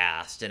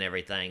blast and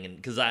everything, and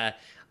because I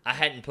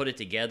hadn't put it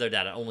together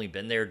that I'd only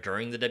been there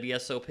during the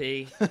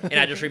WSOP, and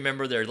I just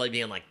remember there like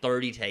being like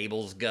 30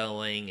 tables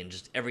going, and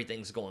just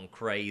everything's going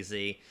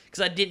crazy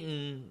because I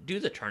didn't do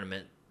the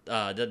tournament,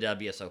 the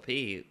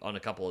WSOP on a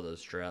couple of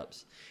those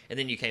trips, and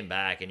then you came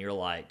back and you're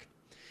like.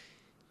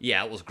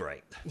 Yeah, it was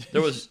great.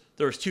 There was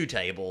 2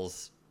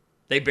 tables.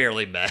 They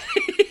barely made.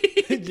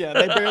 Yeah,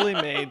 they barely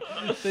made.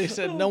 They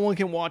said no one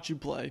can watch you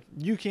play.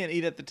 You can't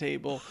eat at the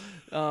table.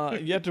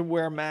 You have to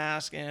wear a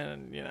mask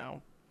and,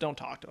 don't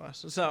talk to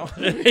us. So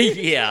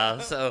yeah,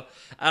 so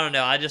I don't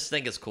know. I just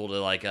think it's cool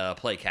to like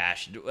play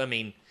cash. I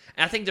mean,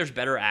 I think there's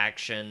better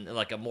action,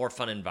 like a more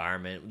fun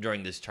environment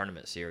during this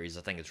tournament series.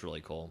 I think it's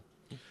really cool.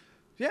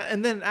 Yeah,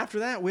 and then after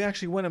that, we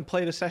actually went and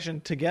played a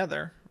session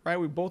together, right?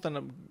 We both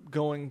ended up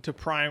going to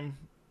Prime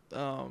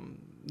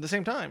the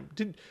same time.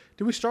 Did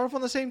we start off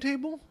on the same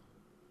table?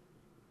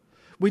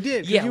 We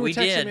did. Yeah, we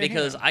did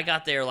because I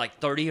got there like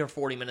 30 or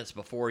 40 minutes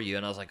before you,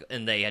 and I was like,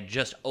 and they had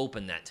just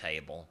opened that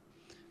table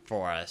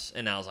for us,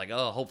 and I was like,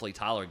 oh, hopefully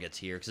Tyler gets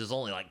here because it's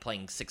only like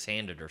playing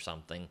 6-handed or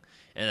something,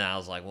 and I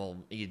was like, well,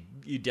 you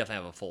definitely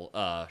have a full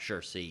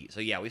sure seat. So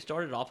yeah, we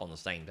started off on the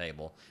same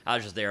table. I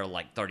was just there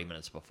like 30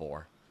 minutes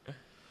before.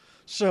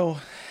 So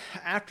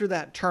after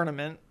that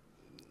tournament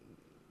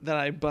that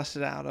I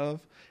busted out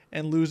of.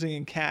 And losing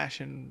in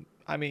cash, and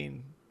I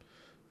mean,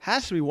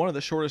 has to be one of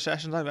the shortest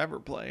sessions I've ever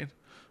played.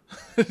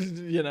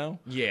 Yeah.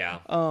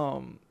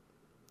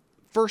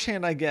 First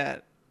hand I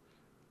get,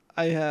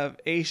 I have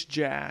Ace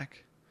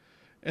Jack,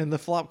 and the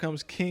flop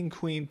comes King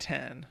Queen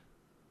 10.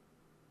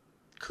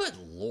 Good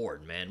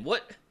Lord, man!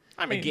 What?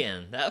 I mean,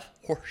 again, that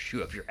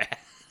horseshoe up your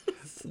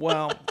ass.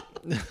 Well,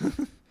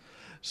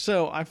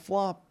 so I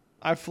flop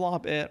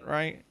it,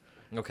 right?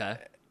 Okay.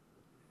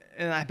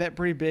 And I bet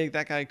pretty big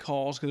that guy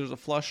calls because there's a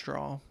flush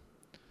draw.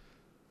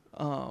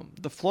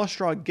 The flush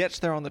draw gets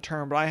there on the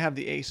turn, but I have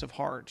the ace of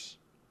hearts.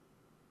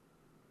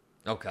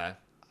 Okay.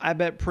 I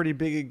bet pretty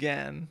big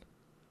again.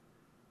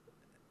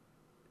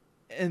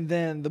 And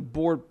then the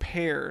board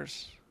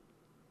pairs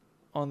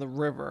on the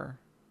river.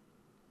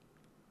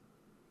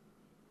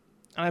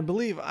 And I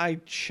believe I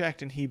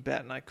checked and he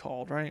bet and I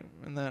called, right?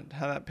 And that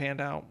how that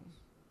panned out.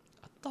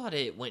 I thought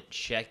it went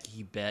check,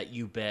 he bet,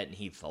 you bet, and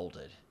he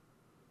folded.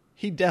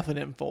 He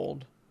definitely didn't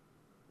fold.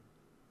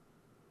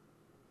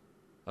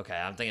 Okay,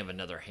 I'm thinking of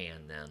another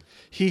hand then.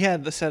 He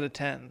had the set of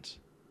 10s.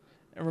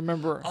 And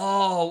remember...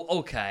 Oh,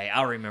 okay.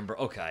 I remember.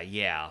 Okay,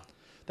 yeah.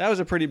 That was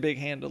a pretty big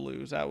hand to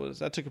lose.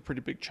 That took a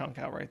pretty big chunk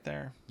out right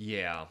there.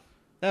 Yeah.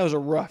 That was a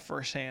rough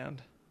first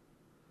hand.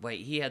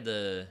 Wait, he had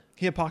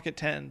pocket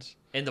 10s.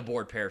 And the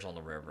board pairs on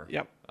the river.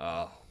 Yep.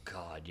 Oh,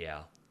 God,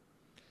 yeah.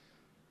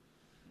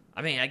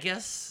 I mean, I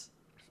guess...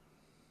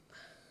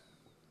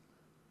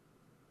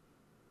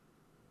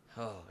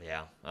 Oh,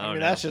 yeah. I don't know.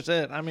 That's just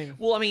it. I mean...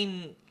 Well, I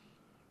mean...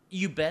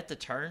 You bet the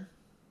turn?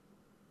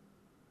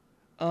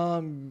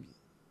 I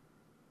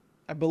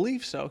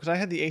believe so, because I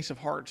had the ace of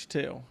hearts,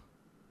 too.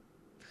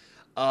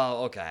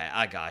 Oh, okay.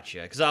 I got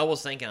you. Because I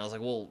was thinking, I was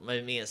like, well,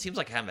 I mean, it seems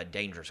like I have a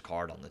dangerous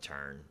card on the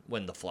turn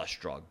when the flush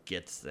draw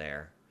gets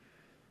there.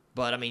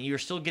 But, I mean, you're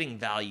still getting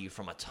value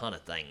from a ton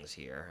of things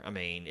here. I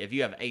mean, if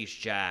you have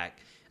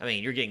ace-jack, I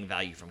mean, you're getting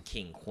value from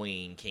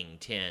king-queen,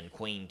 king-10,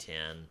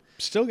 queen-10.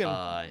 Still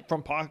getting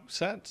from pocket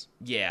sets.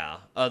 Yeah,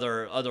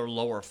 other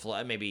lower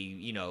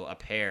maybe a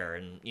pair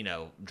and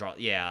draw.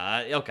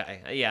 Yeah,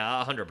 okay,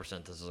 yeah,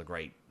 100%. This is a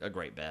great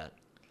bet.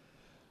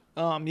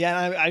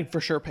 Yeah, I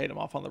for sure paid him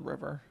off on the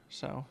river,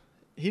 so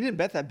he didn't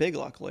bet that big,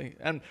 luckily.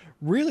 And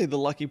really, the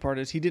lucky part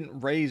is he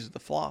didn't raise the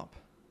flop.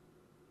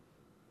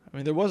 I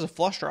mean, there was a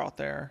flush draw out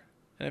there,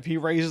 and if he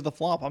raises the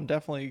flop, I'm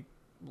definitely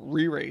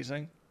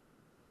re-raising.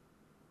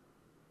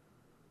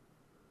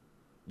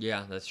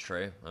 Yeah, that's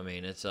true. I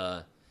mean, it's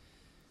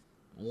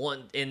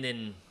one, and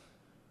then,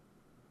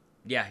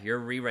 yeah, you're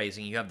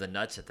re-raising. You have the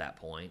nuts at that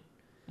point.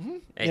 Mm-hmm.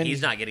 And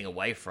he's not getting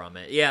away from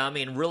it. Yeah, I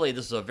mean, really,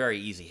 this is a very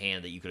easy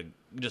hand that you could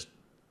just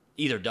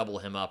either double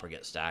him up or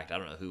get stacked. I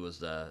don't know who was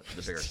the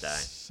bigger stack.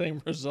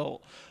 Same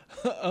result.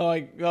 Yeah, I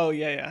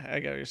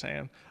get what you're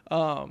saying.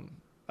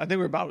 I think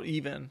we're about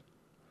even.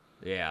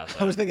 Yeah. So.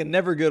 I was thinking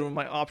never good when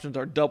my options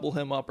are double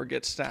him up or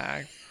get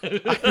stacked.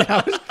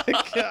 I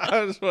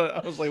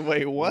was like,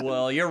 wait, what?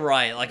 Well, you're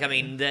right. Like, I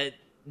mean, that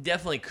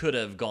definitely could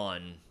have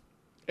gone.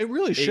 It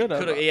really should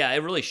have. Yeah,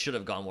 it really should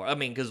have gone more. I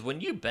mean, because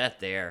when you bet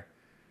there.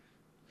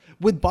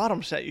 With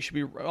bottom set, you should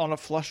be on a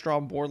flush draw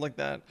board like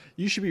that.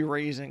 You should be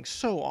raising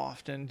so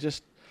often.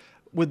 Just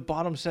with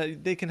bottom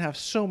set, they can have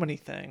so many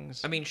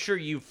things. I mean, sure,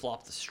 you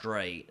flop the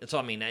straight. So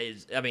I mean,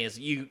 it's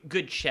you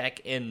good check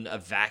in a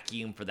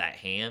vacuum for that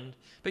hand.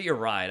 But you're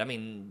right. I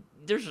mean,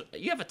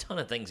 you have a ton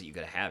of things that you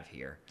could have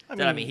here.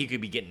 I mean, he could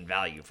be getting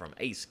value from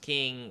ace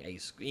king,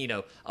 ace,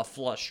 a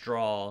flush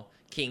draw,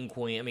 king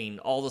queen. I mean,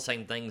 all the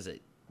same things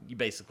that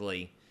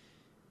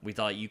we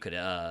thought you could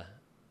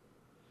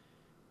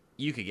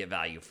get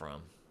value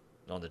from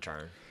on the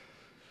turn.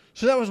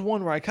 So that was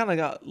one where I kind of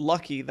got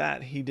lucky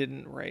that he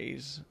didn't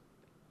raise,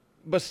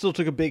 but still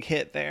took a big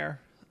hit there.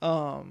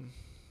 And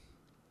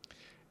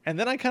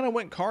then I kind of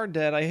went card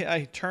dead.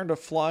 I turned a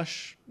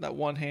flush, that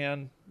one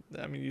hand.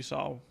 I mean, you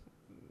saw.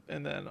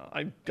 And then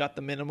I got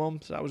the minimum,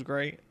 so that was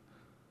great.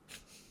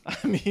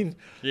 I mean,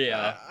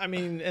 yeah.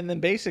 And then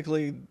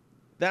basically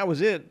that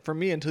was it for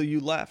me until you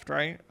left,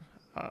 right?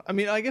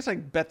 I guess I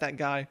bet that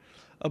guy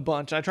a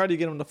bunch. I tried to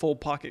get him to fold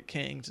pocket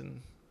kings,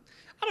 and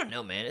I don't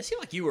know, man. It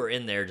seemed like you were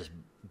in there just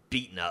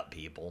beating up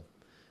people.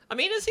 I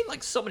mean, it seemed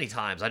like so many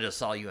times I just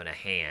saw you in a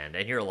hand,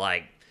 and you're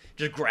like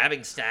just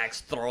grabbing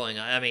stacks, throwing.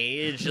 I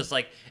mean, it's just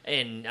like,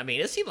 and I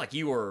mean, it seemed like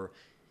you were.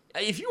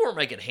 If you weren't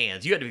making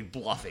hands, you had to be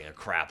bluffing a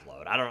crap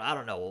load. I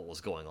don't know what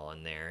was going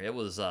on there. It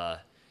was,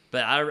 but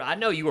I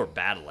know you were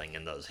battling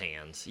in those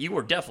hands. You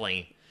were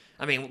definitely.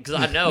 I mean, because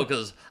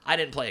I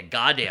didn't play a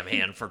goddamn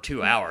hand for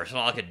 2 hours, and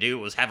all I could do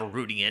was have a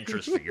rooting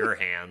interest for your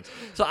hands.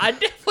 So I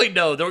definitely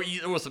know there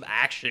was some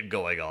action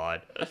going on.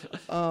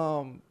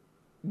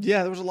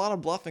 Yeah, there was a lot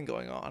of bluffing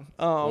going on.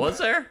 Was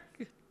there?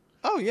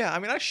 Oh yeah, I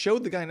mean, I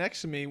showed the guy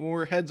next to me when we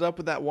were heads up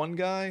with that one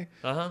guy.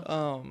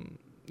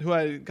 Who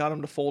I got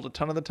him to fold a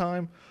ton of the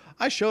time.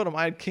 I showed him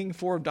I had king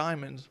 4 of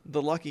diamonds,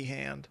 the lucky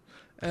hand,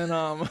 and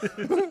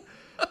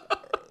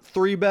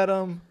 3-bet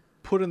him,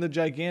 put in the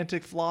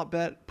gigantic flop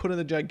bet, put in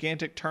the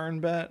gigantic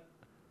turn bet.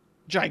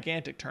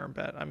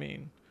 I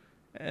mean,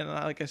 and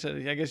like I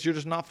said, I guess you're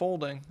just not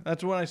folding.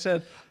 That's when I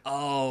said.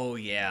 Oh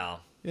yeah.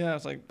 Yeah,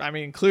 it's like, I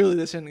mean, clearly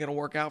this isn't going to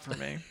work out for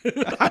me.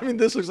 I mean,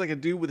 this looks like a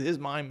dude with his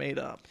mind made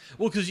up.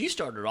 Well, because you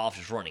started off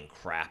just running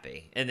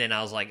crappy. And then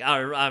I was like, I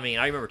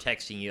remember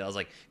texting you. I was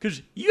like,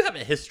 because you have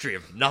a history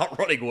of not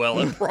running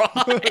well in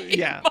Prime.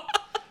 Yeah.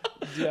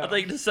 I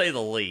think, to say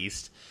the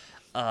least.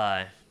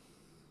 And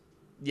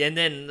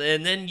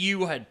then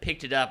you had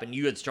picked it up and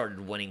you had started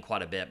winning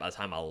quite a bit by the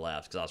time I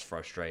left because I was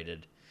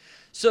frustrated.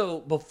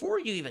 So before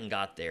you even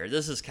got there,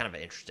 this is kind of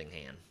an interesting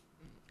hand.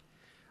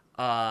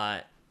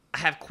 I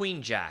have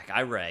Queen Jack.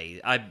 I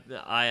raise. I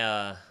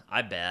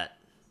bet.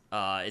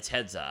 It's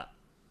heads up.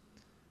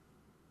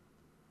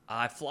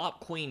 I flop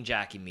Queen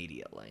Jack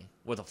immediately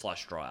with a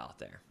flush draw out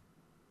there.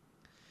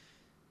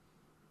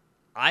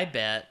 I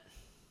bet.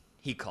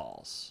 He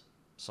calls.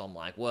 So I'm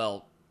like,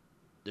 well,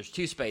 there's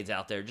 2 spades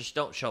out there. Just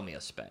don't show me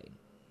a spade.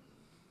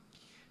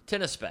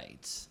 10 of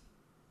spades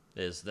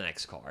is the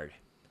next card.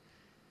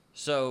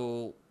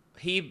 So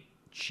he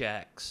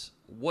checks.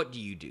 What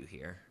do you do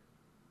here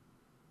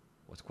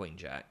with Queen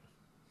Jack?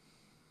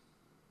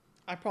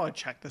 I probably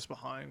checked this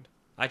behind.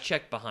 I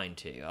checked behind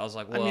too. I was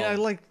like, well,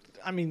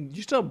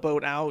 you still have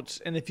boat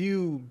outs, and if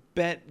you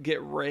get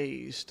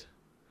raised,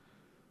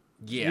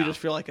 yeah, you just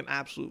feel like an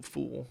absolute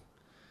fool.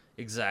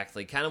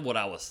 Exactly. Kind of what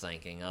I was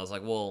thinking. I was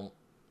like, well,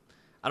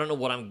 I don't know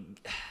what I'm.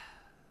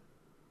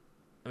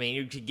 I mean,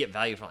 you could get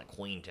value from like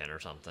Queen 10 or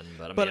something,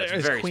 but I mean,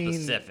 it's very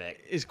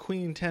specific. Is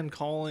Queen 10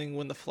 calling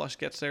when the flush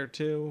gets there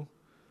too?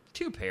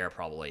 2 pair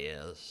probably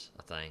is,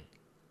 I think.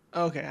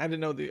 Okay, I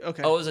didn't know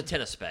okay. Oh, it was a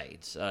 10 of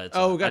spades.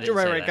 Gotcha.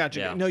 Right, gotcha.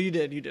 Yeah. No, you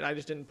did. I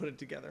just didn't put it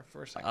together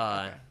for a second.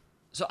 Okay.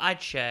 So I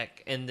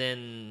check, and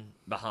then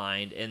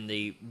behind, and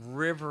the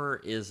river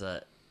is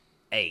a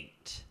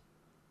 8,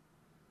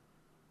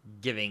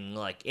 giving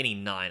like any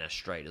 9 a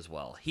straight as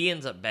well. He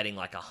ends up betting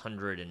like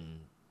 100, and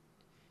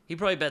he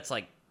probably bets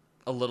like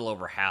a little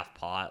over half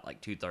pot,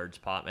 like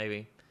 2/3 pot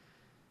maybe.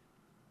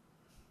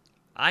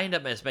 I end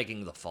up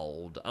making the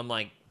fold. I'm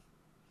like,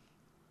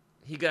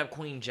 he could have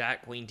Queen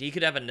Jack, Queen T. He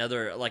could have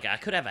another, like, I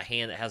could have a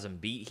hand that has him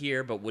beat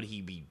here, but would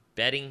he be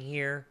betting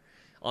here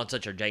on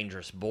such a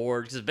dangerous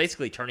board? Because it's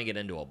basically turning it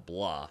into a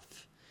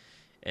bluff.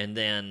 And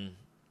then,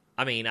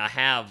 I mean, I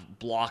have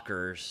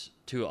blockers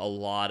to a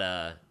lot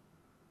of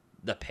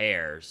the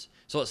pairs,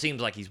 so it seems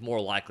like he's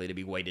more likely to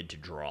be weighted to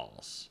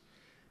draws.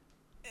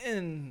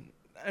 And,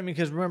 I mean,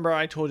 because remember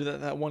I told you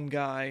that one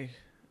guy,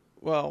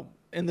 well,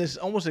 in this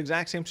almost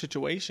exact same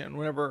situation,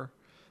 whenever,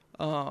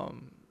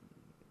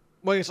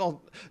 well, I guess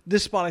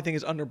this spot I think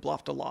is under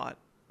bluffed a lot,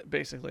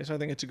 basically. So I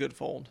think it's a good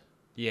fold.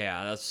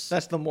 Yeah,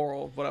 that's the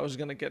moral of what I was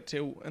going to get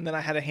to. And then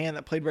I had a hand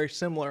that played very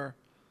similar,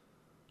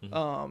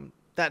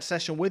 that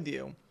session with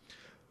you,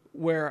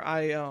 where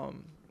I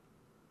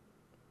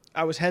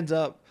was heads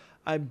up,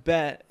 I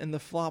bet, and the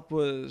flop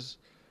was,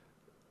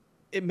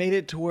 it made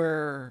it to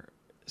where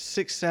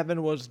 6-7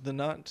 was the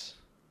nuts,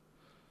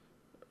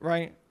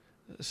 right?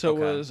 So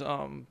okay. It was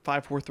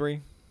 5-4-3,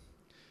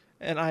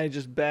 and I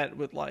just bet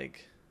with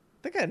like.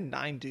 I think I had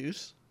 9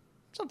 deuce,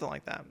 something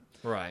like that.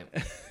 Right.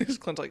 It's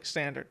Clint's like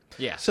standard.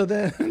 Yeah. So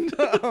then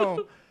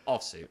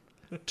offsuit.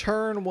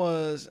 Turn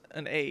was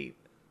an 8.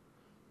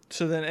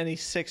 So then any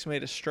 6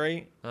 made a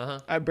straight. Uh-huh.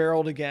 I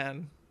barreled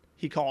again.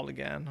 He called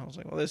again. I was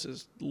like, well, this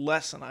is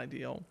less than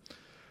ideal.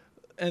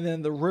 And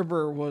then the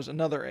river was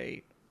another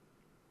 8.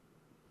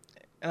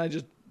 And I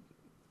just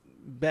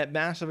bet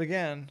massive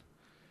again.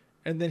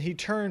 And then he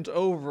turns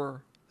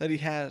over that he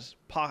has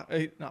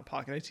not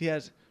pocket 8s. He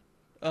has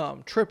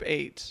trip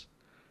 8s.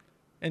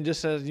 and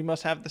just says you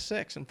must have the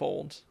 6 and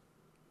folds.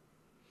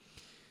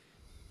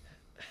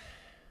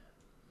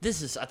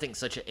 This is, I think,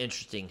 such an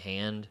interesting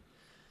hand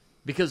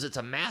because it's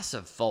a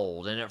massive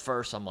fold. And at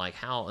first I'm like,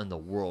 how in the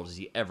world is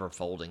he ever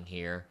folding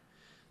here?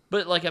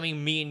 But, like, I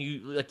mean, me and you,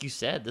 like you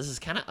said, this is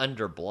kind of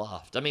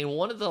under-bluffed. I mean,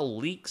 one of the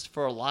leaks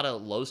for a lot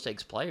of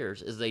low-stakes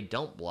players is they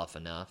don't bluff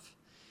enough.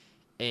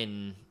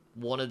 And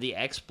one of the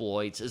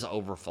exploits is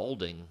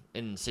over-folding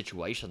in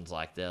situations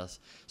like this.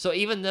 So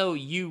even though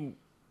you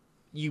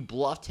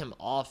bluffed him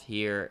off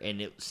here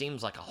and it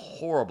seems like a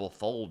horrible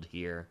fold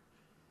here,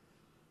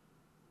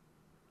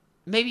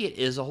 maybe it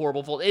is a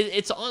horrible fold.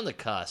 It's on the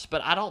cusp,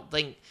 but I don't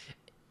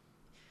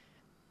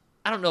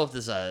know if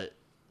this is a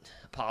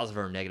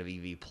positive or negative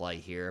EV play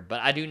here,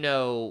 but I do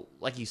know,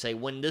 like you say,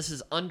 when this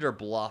is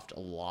under-bluffed a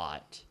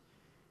lot,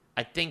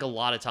 I think a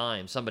lot of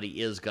times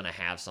somebody is going to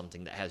have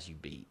something that has you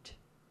beat.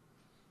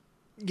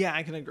 Yeah,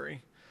 I can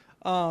agree.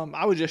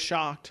 I was just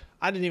shocked.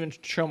 I didn't even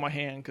show my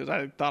hand because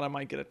I thought I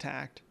might get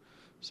attacked.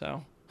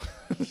 So.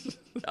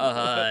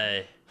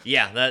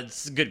 Yeah,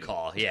 that's a good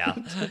call. Yeah.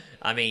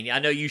 I mean, I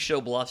know you show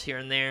bluffs here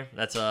and there.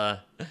 That's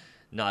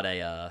not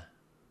a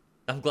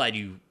I'm glad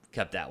you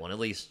kept that one. At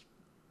least,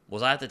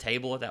 was I at the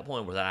table at that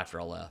point or was that after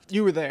I left?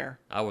 You were there.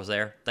 I was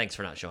there? Thanks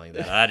for not showing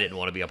that. I didn't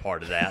want to be a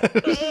part of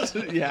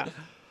that. Yeah.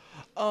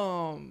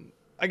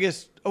 I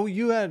guess,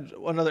 you had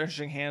another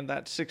interesting hand,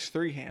 that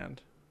 6-3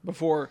 hand,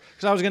 before,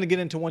 because I was going to get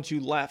into once you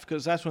left,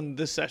 because that's when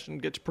this session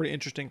gets pretty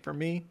interesting for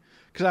me,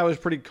 because I was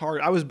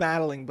I was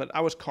battling, but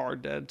I was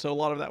card dead, so a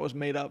lot of that was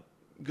made up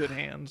good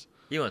hands.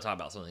 You want to talk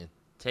about something?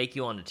 Take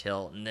you on to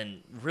tilt, and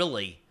then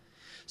really,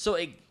 so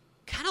it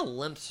kind of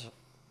limps.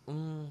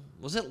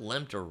 Was it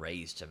limped or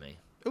raised to me?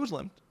 It was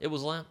limped. It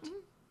was limped. Mm-hmm.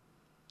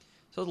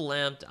 So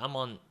limped. I'm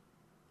on.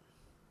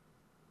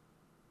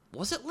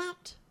 Was it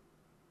limped?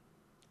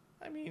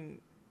 I mean,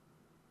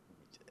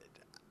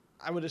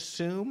 I would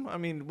assume. I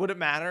mean, would it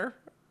matter?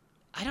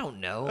 I don't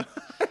know.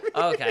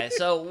 Okay,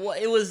 so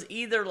it was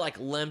either like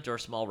limped or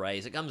small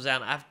raise. It comes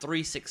down. I have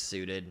 3-6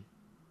 suited.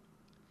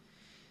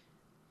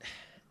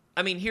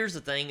 I mean, here's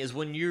the thing: is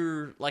when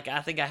you're like,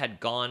 I think I had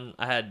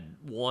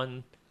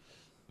one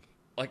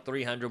like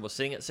 300, was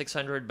sitting at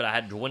 600, but I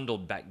had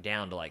dwindled back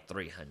down to like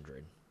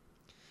 300.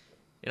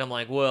 And I'm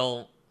like,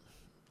 well,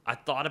 I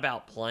thought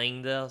about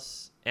playing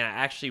this, and I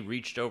actually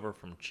reached over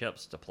from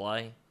chips to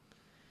play,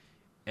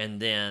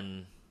 and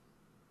then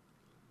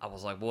I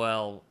was like,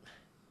 well,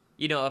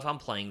 if I'm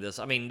playing this,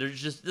 I mean,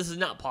 this is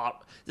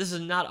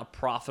not a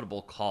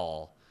profitable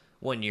call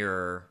when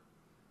you're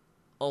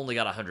only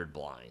got 100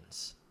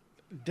 blinds.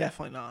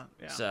 Definitely not.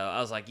 Yeah. So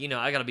I was like,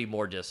 I got to be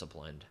more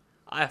disciplined.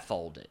 I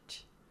fold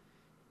it.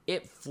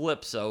 It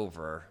flips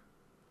over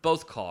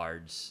both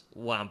cards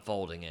while I'm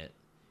folding it.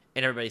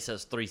 And everybody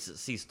sees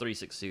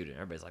 3-6 suited.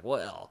 Everybody's like,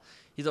 well,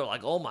 they're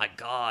like, oh my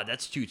God,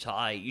 that's too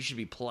tight. You should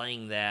be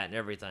playing that and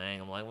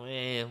everything. I'm like,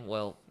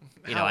 well,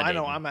 I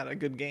know I'm at a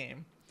good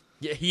game.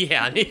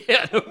 Yeah,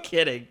 no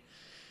kidding.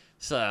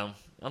 So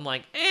I'm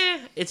like,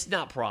 it's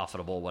not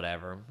profitable,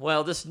 whatever.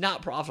 Well, this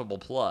not profitable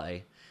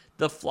play,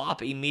 the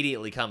flop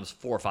immediately comes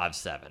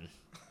 4-5-7.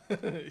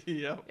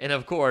 Yep. And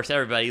of course,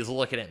 everybody's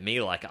looking at me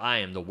like I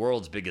am the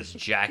world's biggest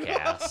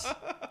jackass.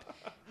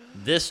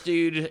 This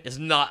dude is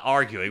not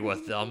arguing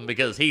with them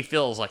because he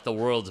feels like the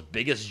world's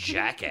biggest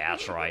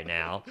jackass right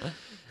now.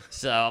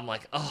 So I'm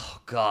like,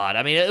 oh God.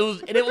 I mean, it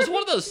was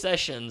one of those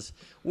sessions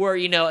where,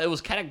 it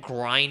was kind of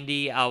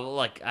grindy.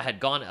 I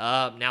had gone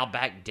up, now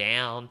back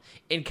down,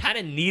 and kind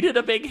of needed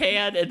a big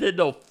hand, and then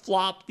to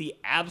flop the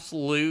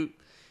absolute,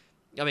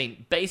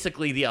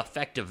 basically the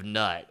effective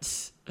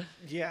nuts.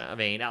 Yeah. I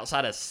mean,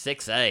 outside of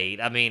 6-8,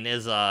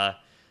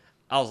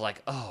 I was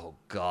like, oh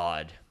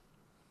God.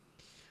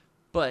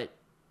 But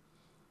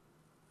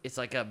it's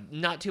like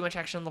not too much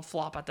action on the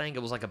flop, I think.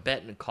 It was like a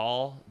bet and a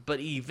call. But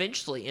he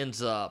eventually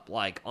ends up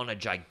like on a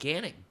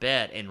gigantic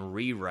bet and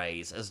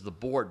re-raise as the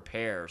board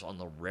pairs on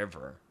the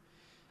river.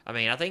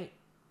 I think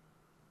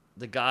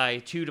the guy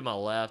 2 to my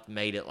left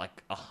made it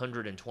like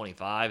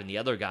 125, and the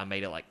other guy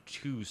made it like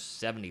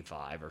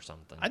 275 or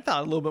something. I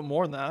thought a little bit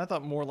more than that. I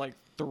thought more like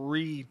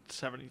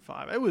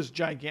 375. It was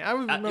gigantic. I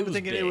remember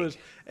thinking big. It was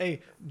a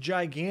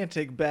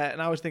gigantic bet,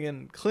 and I was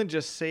thinking Clint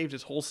just saved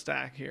his whole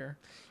stack here.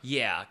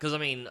 Yeah, because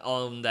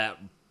on that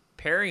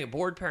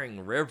board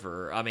pairing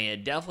river,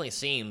 it definitely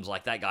seems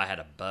like that guy had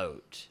a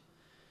boat.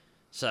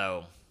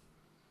 So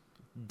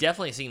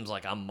definitely seems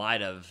like I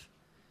might have.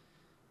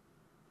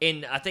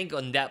 And I think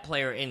on that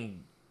player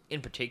in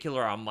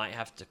particular, I might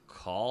have to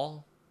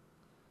call.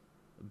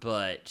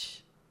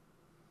 But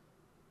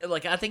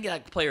I think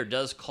that player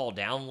does call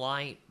down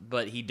light,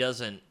 but he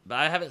doesn't. But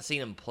I haven't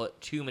seen him put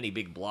too many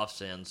big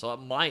bluffs in, so it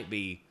might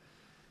be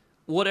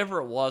whatever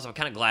it was. I'm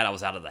kind of glad I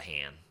was out of the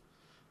hand.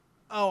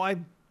 Oh,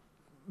 I'm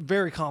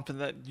very confident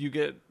that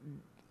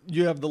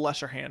you have the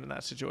lesser hand in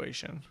that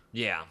situation.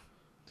 Yeah.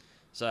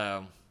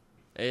 So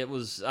it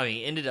was.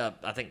 Ended up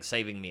I think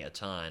saving me a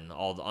ton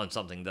on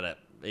something that.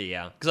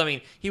 Yeah,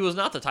 because he was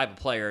not the type of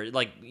player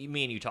like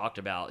me and you talked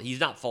about. He's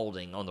not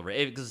folding on the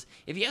because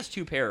if he has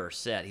 2 pair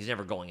set, he's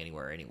never going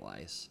anywhere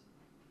anyways.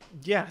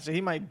 Yeah, so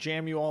he might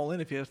jam you all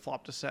in if he has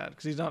flopped a set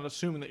because he's not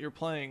assuming that you're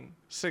playing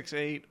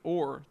 6-8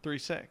 or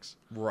 3-6.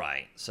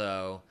 Right.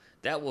 So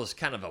that was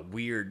kind of a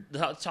weird.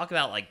 Talk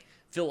about like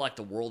feel like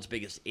the world's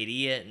biggest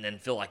idiot, and then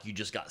feel like you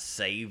just got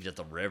saved at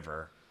the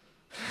river.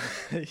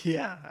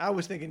 Yeah, I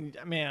was thinking,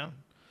 man,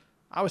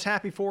 I was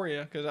happy for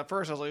you because at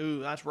first I was like,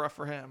 ooh, that's rough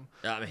for him.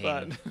 I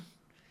mean,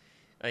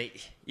 but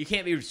you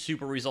can't be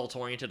super results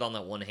oriented on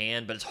that one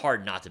hand, but it's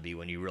hard not to be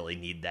when you really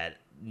need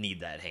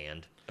that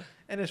hand.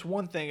 and it's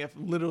one thing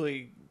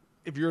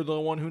if you're the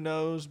one who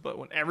knows, but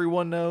when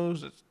everyone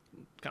knows, it's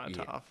kind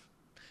of tough.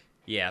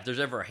 Yeah, if there's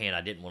ever a hand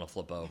I didn't want to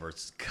flip over,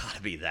 it's got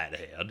to be that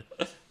hand.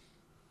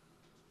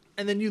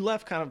 And then you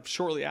left kind of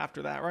shortly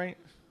after that, right?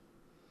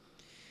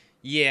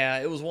 Yeah,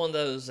 it was one of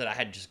those that I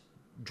had just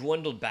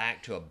dwindled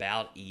back to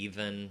about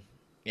even,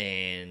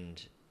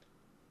 and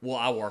well,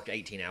 I worked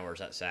 18 hours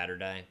that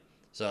Saturday,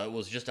 so it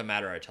was just a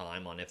matter of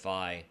time on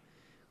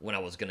when I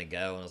was gonna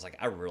go, and I was like,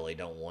 I really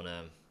don't want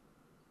to,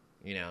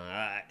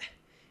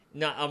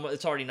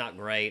 it's already not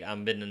great.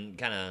 I've been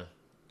kind of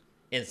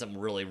in some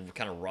really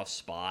kind of rough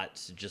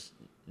spots, just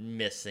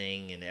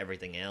missing and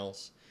everything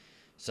else,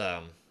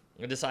 so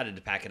I decided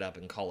to pack it up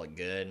and call it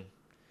good,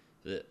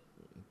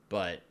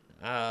 but.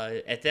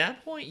 At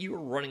that point, you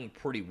were running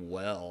pretty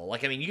well.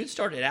 Like, I mean, you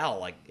started out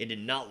like it did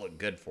not look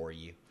good for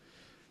you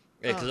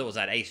because it was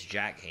that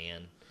ace-jack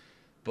hand.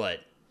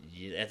 But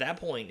at that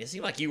point, it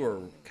seemed like you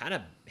were kind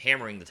of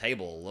hammering the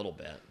table a little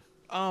bit.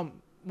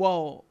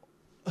 Well,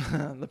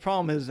 the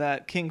problem is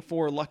that King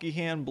 4 Lucky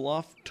Hand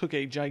bluff took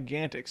a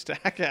gigantic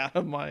stack out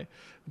of my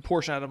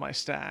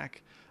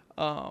stack.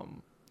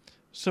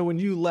 So when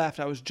you left,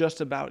 I was just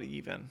about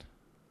even.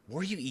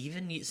 Were you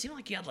even? It seemed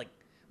like you had like,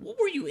 what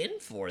were you in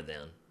for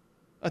then?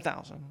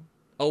 1,000.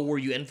 Oh, were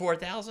you in for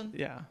 1,000?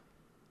 Yeah.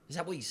 Is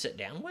that what you sit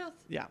down with?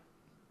 Yeah.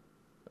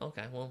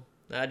 Okay, well,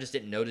 I just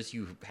didn't notice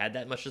you had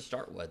that much to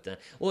start with.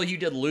 Well, you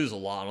did lose a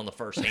lot on the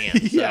first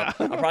hand, so Yeah.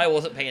 I probably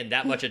wasn't paying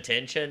that much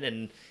attention.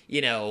 And,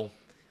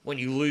 when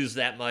you lose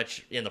that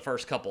much in the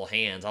first couple of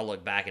hands, I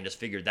look back and just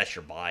figured that's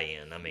your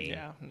buy-in. I mean...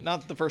 Yeah,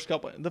 not the first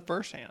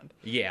hand.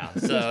 Yeah,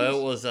 so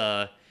it was...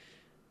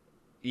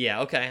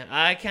 Yeah, okay.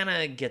 I kind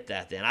of get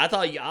that then.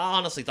 I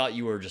honestly thought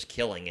you were just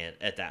killing it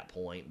at that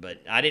point,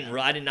 but I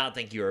did not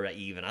think you were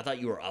even. I thought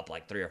you were up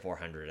like 300 or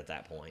 400 at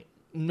that point.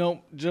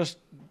 Nope, just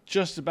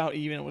about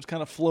even. It was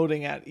kind of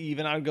floating at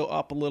even. I'd go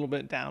up a little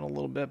bit, down a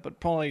little bit, but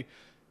probably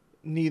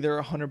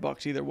neither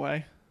 $100 either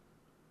way.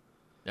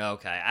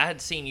 Okay, I had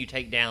seen you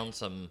take down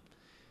some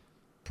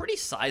pretty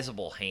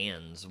sizable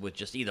hands with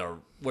just either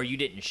where you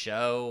didn't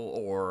show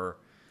or...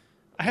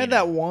 I had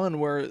that one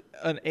where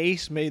an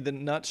ace made the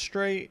nut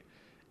straight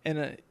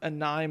and a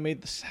 9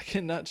 made the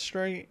second nut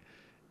straight,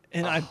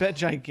 and I bet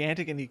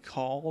gigantic, and he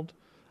called.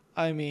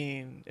 I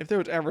mean, if there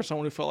was ever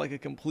someone who felt like a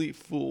complete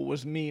fool,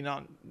 was me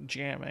not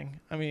jamming.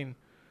 I mean,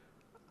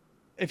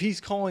 if he's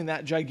calling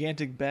that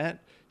gigantic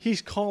bet,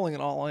 he's calling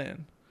it all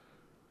in.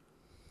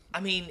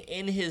 I mean,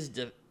 in his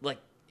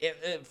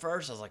at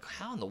first I was like,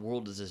 how in the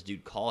world does this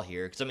dude call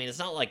here? Because I mean, it's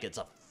not like it's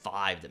a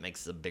 5 that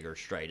makes the bigger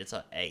straight; it's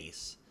an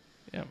ace.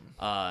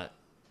 Yeah.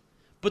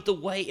 But the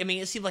way, I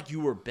mean, it seemed like you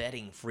were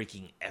betting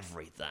freaking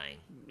everything.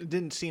 It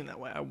didn't seem that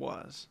way. I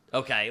was.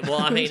 Okay, well,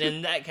 I mean,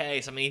 in that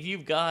case, I mean, if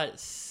you've got,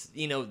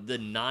 the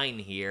 9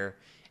 here,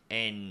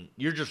 and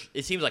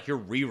it seems like you're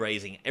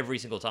re-raising every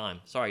single time.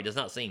 Sorry, it does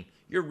not seem.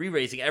 You're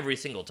re-raising every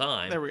single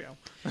time. There we go.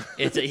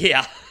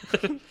 Yeah.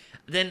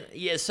 Then,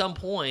 at some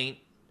point,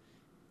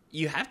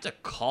 you have to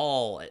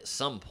call at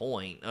some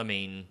point. I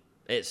mean,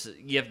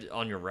 you have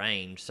on your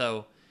range,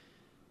 so...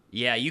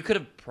 Yeah, you could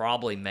have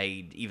probably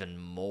made even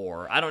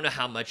more. I don't know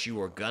how much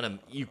you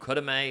could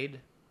have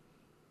made,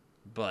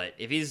 but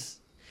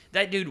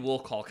that dude will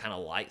call kind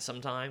of light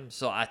sometimes,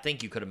 so I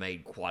think you could have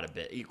made quite a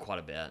bit.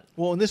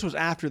 Well, and this was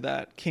after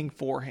that King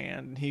 4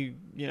 hand, and he,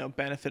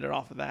 benefited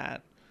off of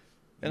that.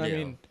 And I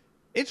mean,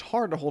 it's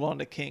hard to hold on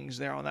to kings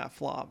there on that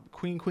flop.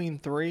 Queen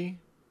 3,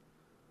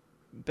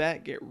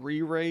 bet, get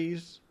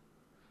re-raised.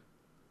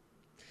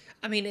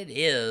 I mean, it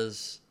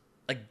is,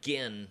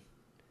 again...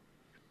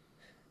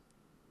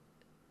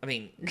 I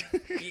mean,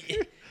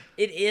 it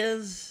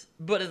is,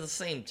 but at the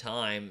same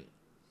time,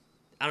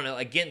 I don't know,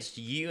 against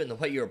you and the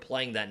way you were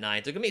playing that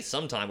night, there's going to be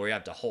some time where you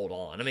have to hold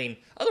on. I mean,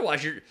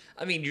 otherwise, is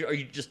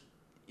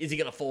he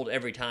going to fold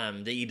every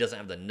time that he doesn't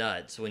have the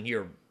nuts when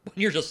you're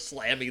just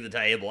slamming the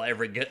table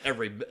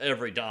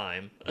every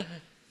time?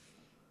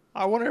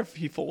 I wonder if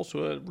he folds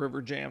to a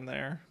river jam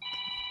there.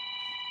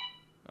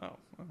 Oh,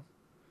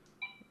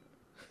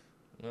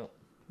 well.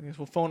 I guess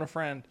we'll phone a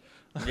friend.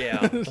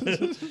 Yeah.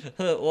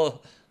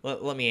 Well,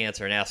 let me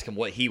answer and ask him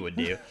what he would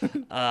do.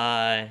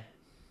 Yeah,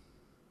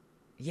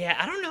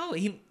 I don't know.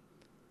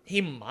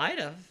 He might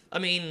have. I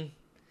mean,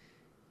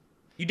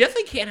 you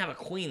definitely can't have a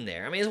queen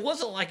there. I mean, it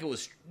wasn't like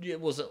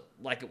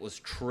it was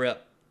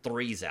trip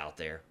 3s out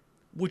there,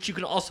 which you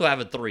can also have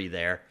a 3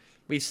 there.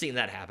 We've seen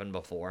that happen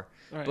before.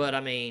 Right. But I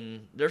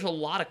mean, there's a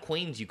lot of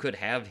queens you could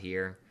have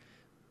here,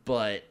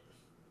 but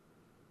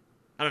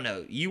I don't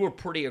know. You were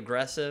pretty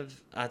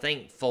aggressive. I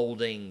think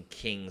folding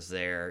kings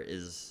there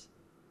is...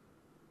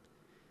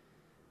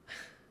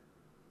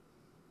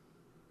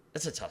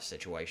 That's a tough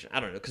situation. I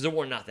don't know, because there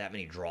were not that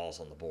many draws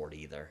on the board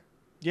either.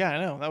 Yeah, I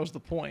know. That was the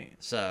point.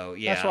 So,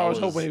 yeah. That's why I was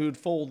hoping he would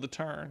fold the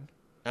turn.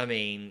 I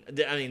mean,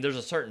 there's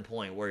a certain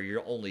point where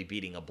you're only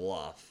beating a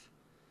bluff.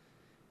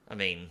 I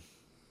mean,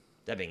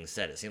 that being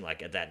said, it seemed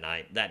like that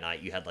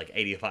night you had like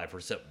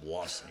 85%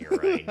 bluffs in your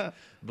range.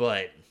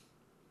 But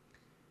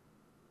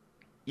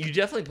you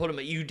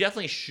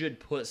definitely should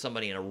put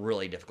somebody in a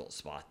really difficult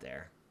spot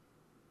there.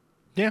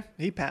 Yeah,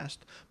 he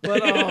passed.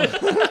 But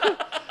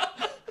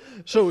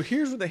so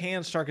here's where the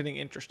hands start getting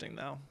interesting,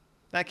 though.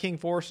 That King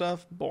 4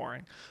 stuff,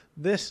 boring.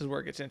 This is where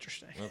it gets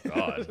interesting. Oh,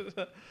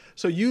 God.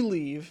 So you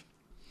leave,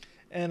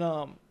 and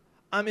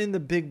I'm in the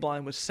big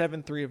blind with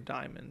 7-3 of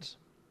diamonds.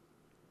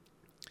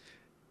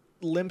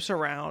 Limps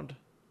around.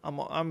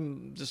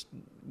 I'm just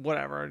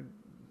whatever.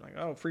 Like,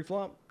 oh, free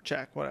flop?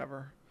 Check,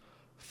 whatever.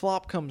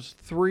 Flop comes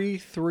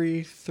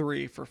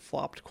 3-3-3 for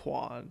flopped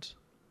quads.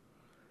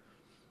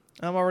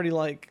 I'm already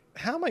like,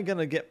 how am I going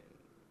to get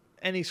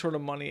any sort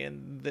of money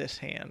in this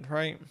hand,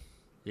 right?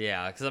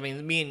 Yeah, because, I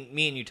mean,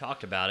 me and you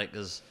talked about it,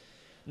 because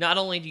not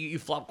only do you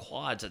flop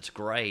quads, that's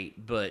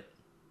great, but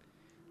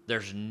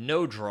there's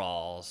no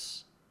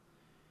draws.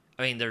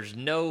 I mean, there's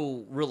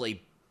no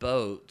really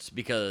boats,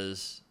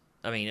 because,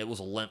 I mean, it was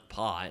a limp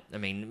pot. I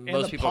mean, And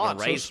most the people are going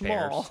pot's to raise so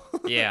pairs. small.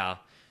 Yeah.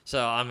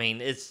 So, I mean,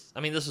 this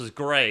is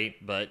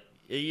great, but,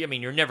 I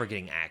mean, you're never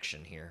getting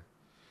action here.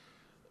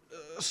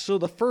 So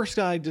the first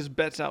guy just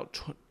bets out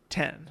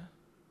 10.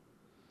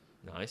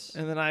 Nice.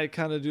 And then I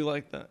kind of do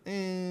like the,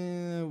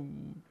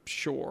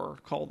 sure,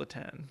 call the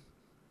 10.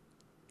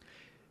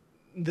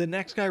 The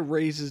next guy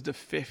raises to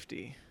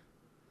 50.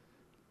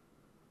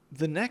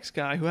 The next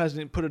guy, who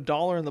hasn't put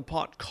 $1 in the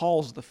pot,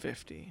 calls the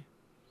 50.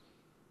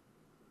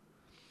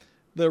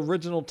 The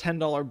original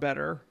 $10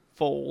 better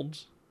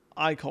folds.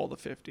 I call the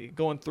 50,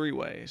 going 3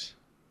 ways.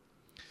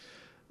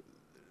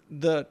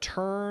 The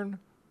turn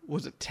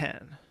was a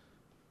 10.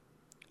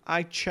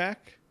 I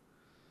check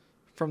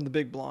from the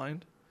big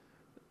blind.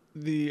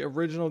 The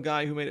original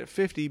guy who made it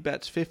 50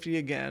 bets 50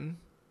 again,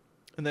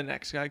 and the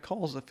next guy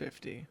calls the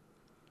 50.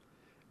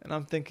 And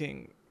I'm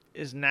thinking,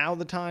 is now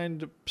the time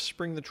to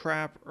spring the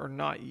trap or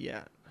not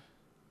yet?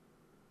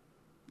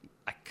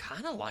 I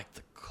kind of like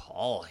the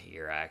call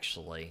here,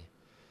 actually.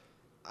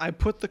 I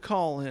put the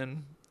call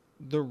in.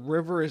 The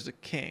river is a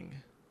king.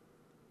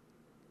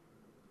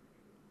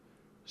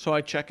 So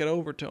I check it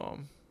over to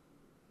him.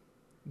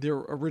 The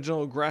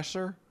original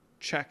aggressor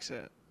checks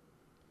it.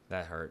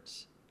 That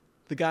hurts.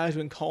 The guy who's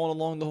been calling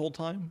along the whole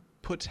time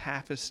puts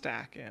half his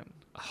stack in.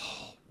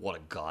 Oh, what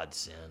a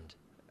godsend.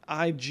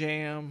 I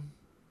jam.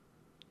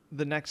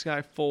 The next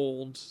guy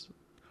folds.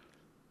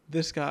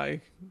 This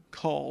guy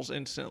calls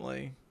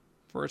instantly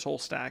for his whole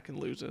stack and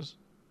loses.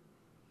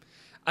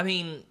 I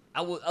mean,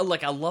 I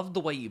love the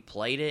way you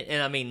played it.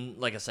 And I mean,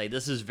 like I say,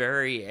 this is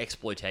very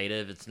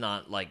exploitative. It's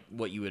not like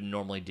what you would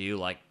normally do,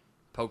 like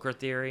poker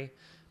theory.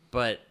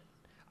 But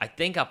I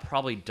think I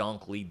probably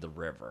donk lead the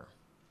river.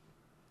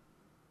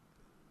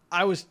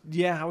 I was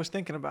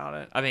thinking about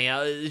it. I mean,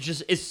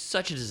 it's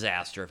such a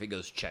disaster if it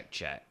goes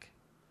check.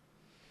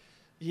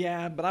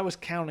 Yeah, but I was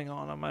counting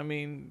on him. I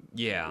mean,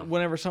 Yeah.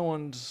 Whenever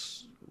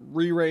someone's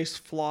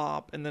re-raced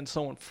flop and then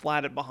someone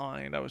flatted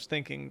behind, I was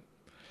thinking,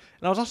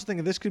 and I was also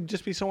thinking this could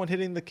just be someone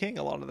hitting the king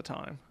a lot of the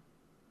time.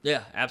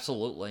 Yeah,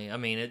 absolutely. I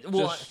mean,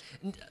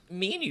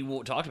 me and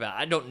you talked about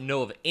it. I don't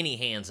know of any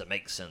hands that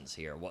make sense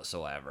here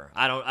whatsoever.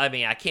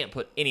 I can't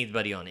put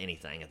anybody on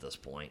anything at this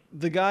point.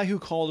 The guy who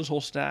called his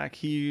whole stack,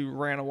 he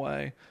ran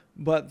away,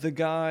 but the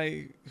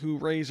guy who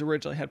raised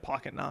originally had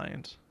pocket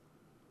nines.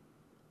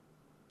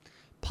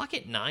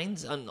 Pocket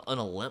nines on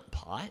a limp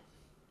pot?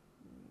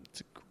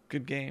 It's a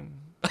good game.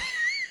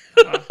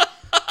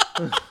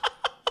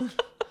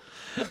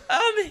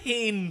 I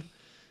mean,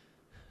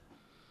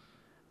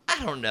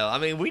 I don't know. I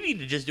mean, we need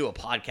to just do a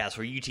podcast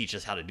where you teach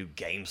us how to do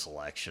game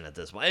selection at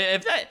this point.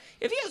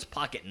 If he has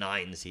pocket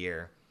nines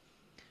here,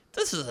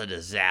 this is a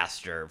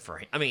disaster for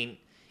him. I mean,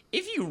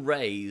 if he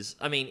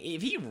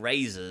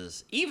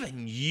raises,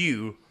 even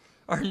you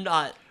are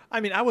not.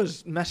 I mean, I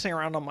was messing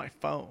around on my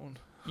phone.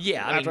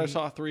 Yeah, I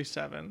saw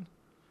 3-7.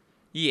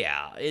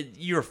 Yeah,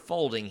 you're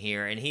folding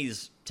here, and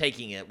he's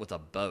taking it with a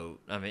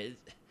boat. I mean,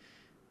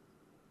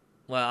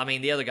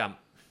 the other guy,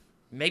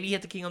 maybe he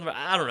hit the king on the.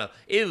 I don't know.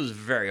 It was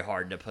very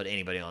hard to put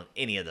anybody on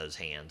any of those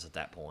hands at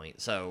that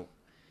point. So,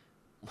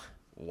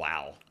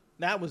 wow,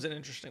 That was an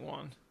interesting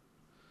one.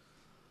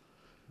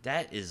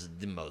 that is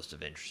the most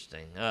of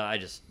interesting. I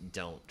just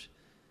don't.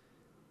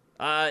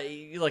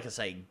 Like I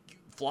say,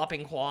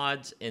 flopping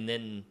quads and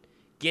then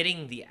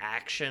getting the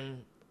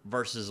action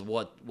versus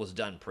what was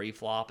done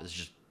pre-flop is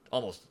just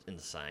almost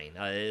insane.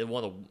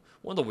 One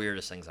of the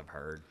weirdest things I've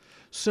heard.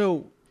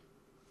 So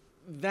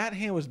that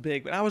hand was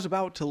big, but I was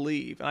about to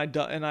leave, and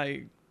then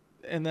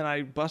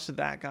I busted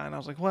that guy, and I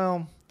was like,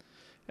 well,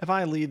 if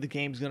I leave, the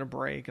game's gonna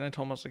break. And I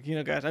told him, I was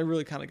like, guys, I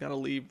really kind of got to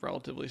leave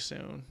relatively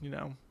soon.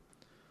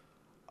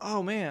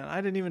 Oh man,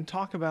 I didn't even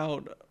talk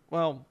about.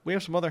 Well, we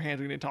have some other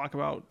hands we need to talk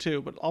about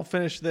too, but I'll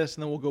finish this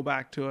and then we'll go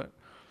back to it.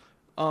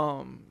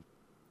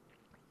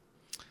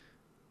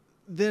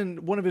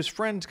 then one of his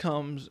friends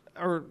comes,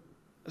 or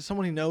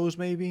someone he knows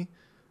maybe.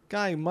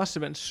 Guy must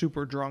have been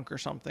super drunk or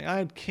something. I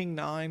had king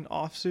 9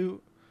 offsuit.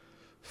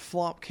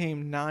 Flop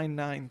came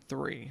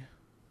 9-9-3.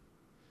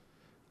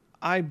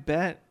 I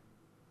bet,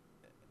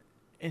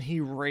 and he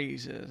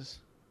raises.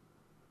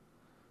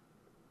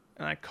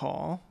 And I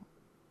call.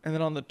 And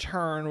then on the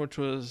turn, which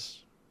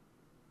was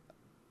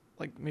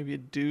like maybe a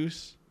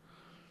deuce,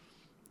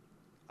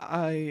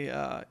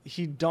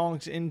 he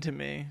donks into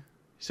me.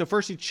 So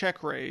first he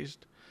check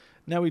raised.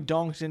 Now he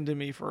donks into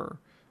me for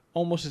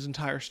almost his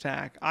entire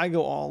stack. I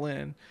go all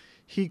in.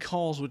 He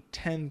calls with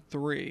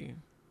 10-3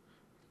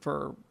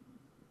 for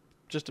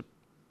just a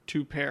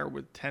 2 pair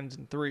with 10s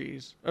and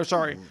 3s. Oh,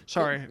 sorry,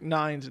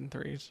 9s and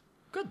 3s.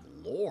 Good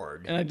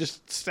Lord. And I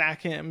just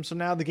stack him. So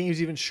now the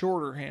game's even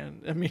shorter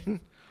hand. I mean,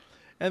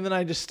 and then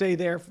I just stay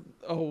there for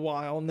a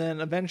while. And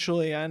then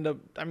eventually I end up,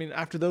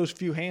 after those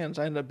few hands,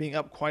 I end up being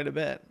up quite a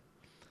bit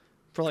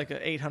for like a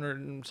 $800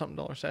 and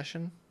something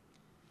session.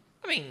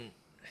 I mean,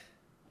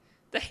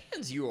 the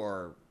hands you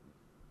are,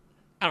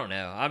 I don't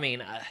know. I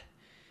mean,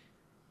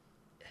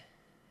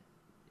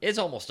 it's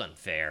almost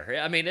unfair.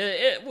 I mean,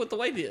 with the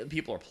way that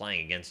people are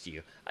playing against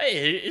you,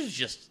 it's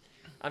just,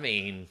 I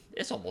mean,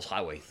 it's almost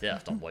highway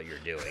theft on what you're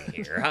doing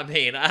here. I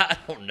mean, I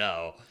don't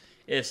know.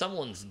 If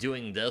someone's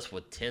doing this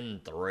with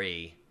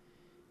 10-3,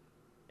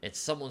 and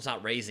someone's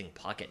not raising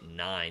pocket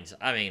 9s,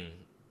 I mean,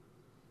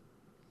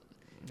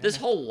 this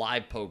whole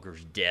live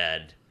poker's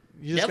dead.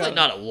 Definitely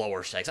not at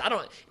lower stakes.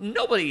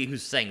 Nobody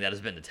who's saying that has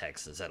been to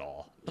Texas at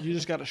all. You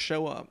just got to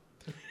show up.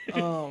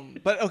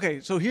 But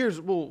okay, so it's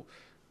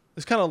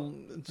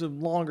a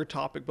longer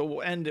topic, but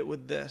we'll end it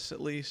with this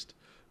at least.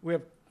 We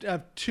have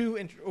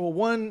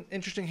one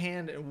interesting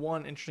hand and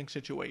one interesting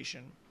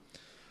situation.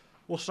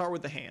 We'll start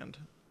with the hand.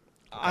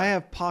 Okay. I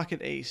have pocket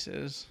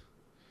aces,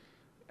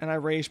 and I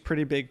raise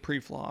pretty big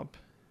pre-flop.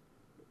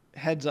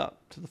 Heads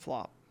up to the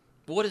flop.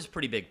 What is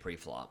pretty big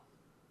pre-flop?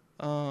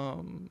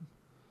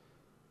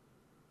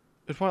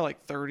 It's probably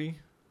like 30.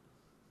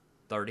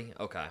 30?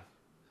 Okay.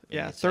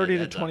 Yeah, 30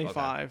 to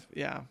 25. Okay.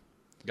 Yeah.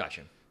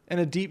 Gotcha. And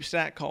a deep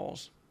stack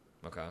calls.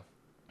 Okay.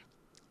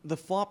 The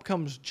flop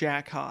comes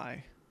jack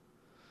high.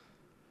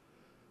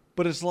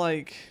 But it's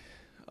like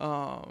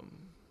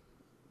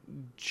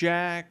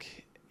jack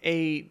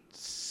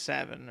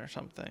 8-7 or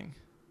something.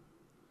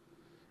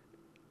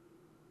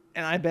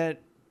 And I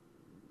bet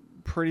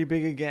pretty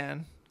big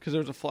again because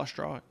there was a flush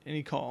draw and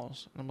he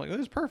calls. And I'm like, oh,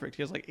 this is perfect.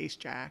 He has like ace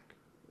jack.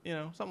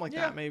 Something like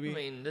that maybe. I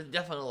mean,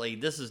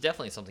 this is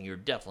definitely something you're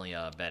definitely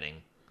betting.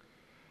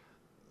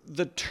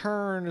 The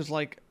turn is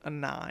like a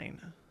 9.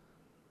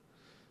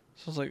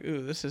 So I was like,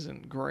 ooh, this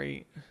isn't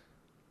great.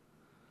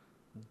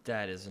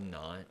 That is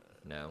not,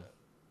 no.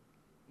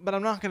 But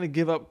I'm not going to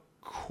give up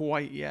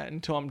quite yet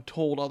until I'm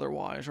told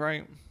otherwise,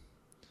 right?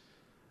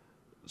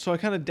 So I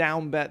kind of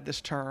down bet this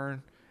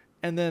turn.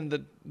 And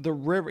then the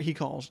river, he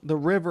calls, the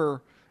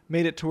river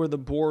made it to where the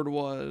board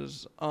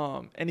was,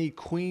 any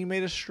queen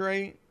made a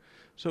straight.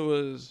 So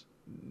it was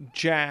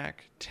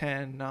jack,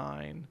 10,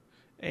 9,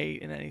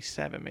 8, and any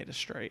 7 made a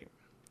straight.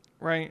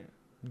 Right?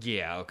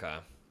 Yeah, okay.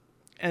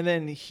 And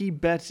then he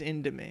bets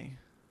into me.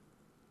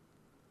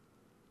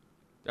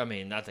 I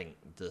mean, I think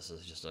this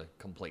is just a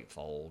complete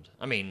fold.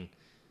 I mean...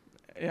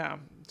 Yeah,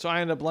 so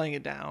I end up laying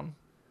it down.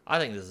 I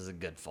think this is a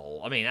good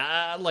fold. I mean,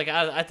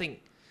 I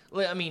think...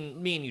 I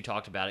mean, me and you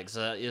talked about it,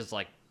 because it's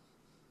like...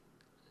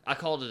 I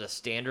called it a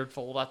standard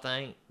fold, I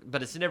think.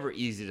 But it's never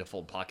easy to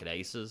fold pocket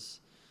aces.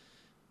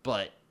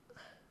 But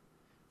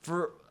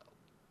for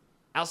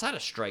outside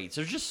of straights,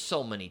 there's just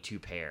so many 2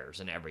 pairs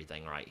and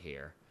everything right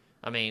here.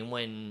 I mean,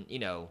 when,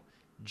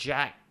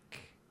 jack,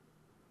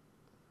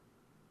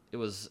 it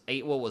was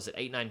 8, what was it,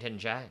 8, 9, 10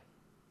 jack?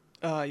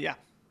 Yeah.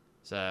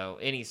 So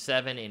any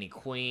 7, any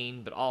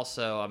queen, but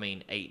also, I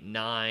mean, 8,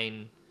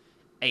 9,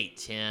 8,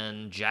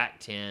 10,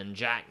 jack 10,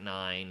 jack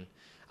 9.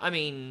 I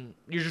mean,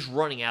 you're just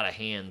running out of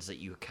hands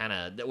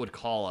that would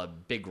call a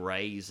big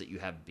raise that you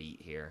have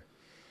beat here.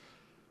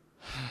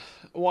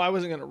 Well, I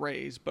wasn't going to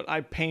raise, but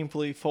I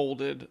painfully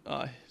folded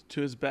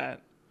to his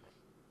bet.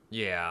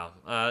 Yeah.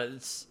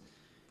 That's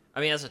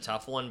a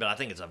tough one, but I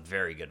think it's a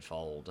very good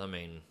fold. I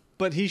mean...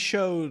 But he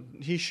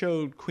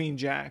showed queen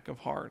jack of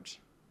hearts.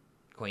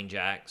 Queen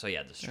jack, so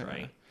yeah, the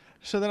straight. Yeah.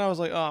 So then I was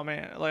like, oh,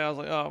 man.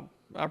 I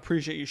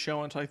appreciate you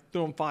showing. So I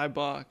threw him $5.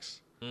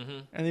 Mm-hmm.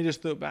 And he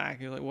just threw it back.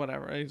 He was like,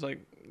 whatever. And he's like,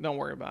 don't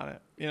worry about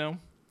it. All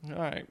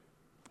right.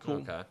 Cool.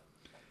 Okay.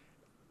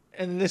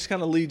 And this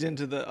kind of leads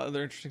into the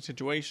other interesting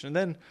situation. And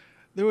then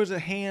there was a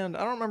hand.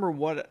 I don't remember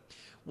what.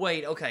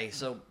 Wait, okay.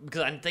 So,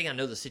 because I think I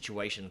know the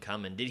situation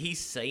coming. Did he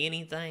say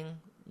anything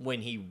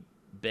when he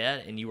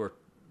bet and you were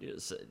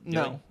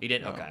No. He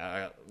didn't? No.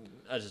 Okay.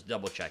 I was just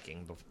double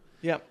checking.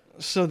 Yep.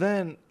 So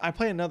then I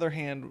play another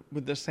hand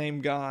with the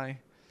same guy.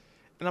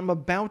 And I'm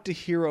about to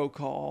hero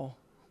call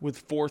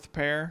with 4th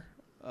pair.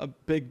 A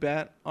big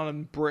bet on a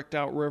bricked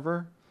out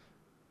river.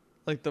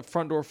 Like the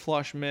front door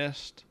flush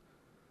missed.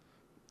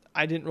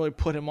 I didn't really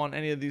put him on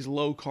any of these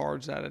low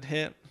cards that had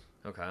hit.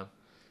 Okay.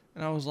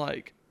 And I was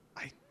like,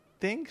 I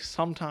think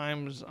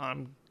sometimes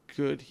I'm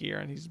good here,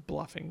 and he's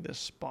bluffing this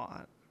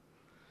spot.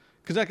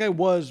 Because that guy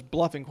was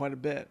bluffing quite a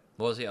bit.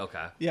 Was he?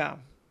 Okay. Yeah.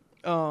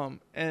 And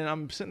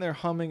I'm sitting there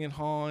humming and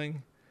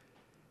hawing,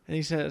 and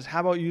he says,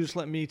 how about you just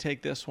let me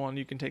take this one?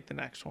 You can take the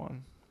next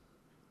one.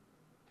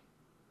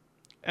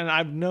 And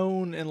I've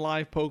known in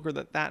live poker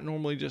that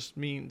normally just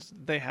means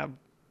they have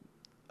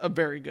a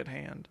very good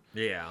hand.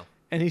 Yeah.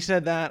 And he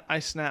said that, I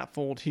snap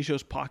fold. He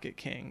shows pocket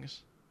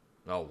kings.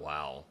 Oh,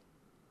 wow.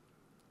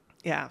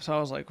 Yeah, so I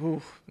was like,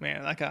 ooh,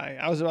 man, that guy,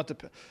 I was about to,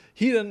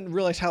 he didn't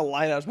realize how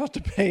light I was about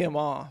to pay him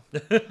off.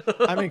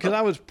 I mean, because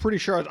I was pretty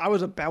sure I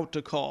was about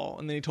to call,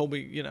 and then he told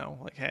me,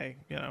 like, hey,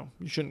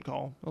 you shouldn't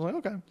call. I was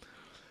like, okay.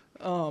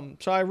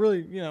 So I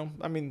really,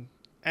 I mean,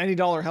 any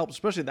dollar helps,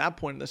 especially at that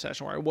point in the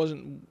session where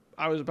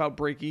I was about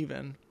break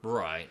even.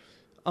 Right.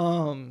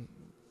 And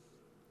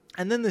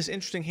then this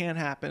interesting hand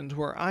happened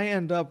where I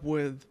end up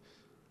with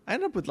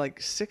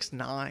like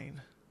 6-9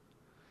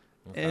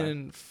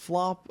 and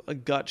flop a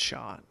gut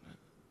shot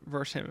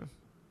versus him.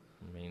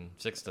 I mean,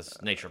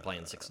 nature of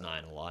playing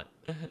 6-9 a lot.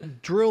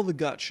 Drill the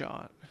gut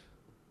shot.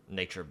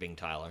 Nature of being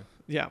Tyler.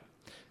 Yeah.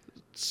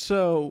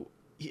 So,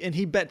 and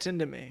he bets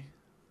into me.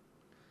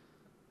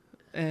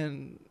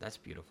 And that's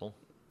beautiful.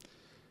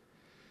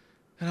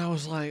 And I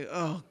was like,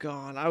 oh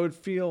God, I would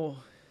feel,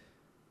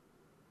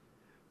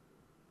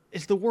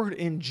 is the word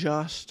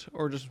unjust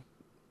or it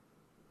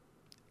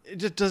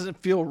just doesn't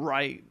feel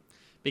right.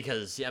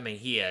 Because, I mean,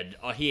 he had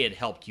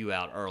helped you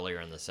out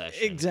earlier in the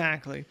session.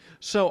 Exactly.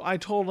 So I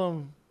told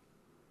him,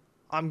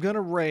 I'm going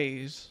to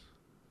raise,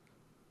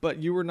 but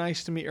you were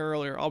nice to me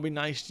earlier. I'll be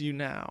nice to you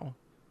now.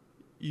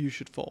 You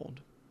should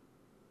fold.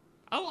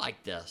 I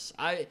like this.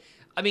 I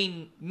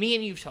mean, me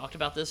and you've talked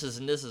about this,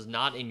 and this is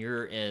not in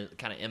your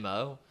kind of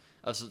MO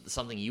of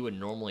something you would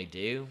normally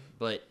do,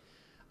 but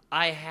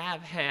I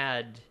have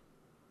had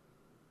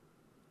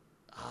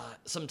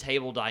some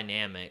table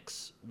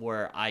dynamics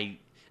where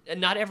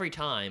not every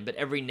time, but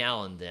every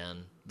now and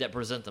then that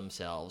present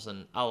themselves,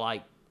 and I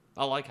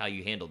like how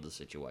you handled the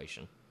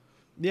situation.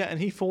 Yeah, and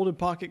he folded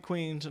pocket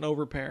queens and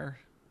overpair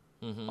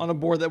on a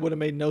board that would have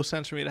made no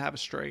sense for me to have a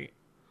straight.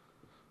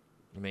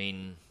 I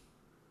mean,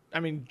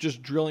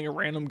 just drilling a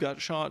random gut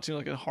shot seemed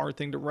like a hard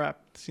thing to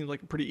rep. Seemed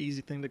like a pretty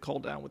easy thing to call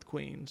down with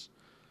queens.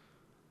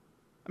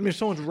 I mean, if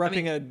someone's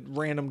repping a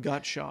random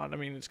gut shot,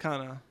 it's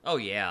kind of... Oh,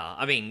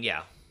 yeah.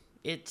 Yeah.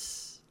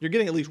 You're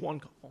getting at least one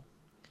call.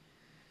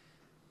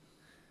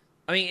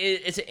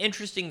 It's an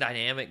interesting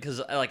dynamic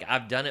because,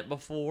 I've done it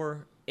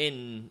before,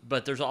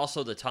 but there's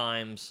also the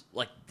times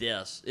like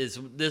this is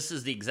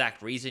the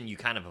exact reason you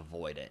kind of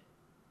avoid it.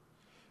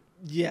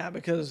 Yeah,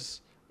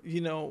 because,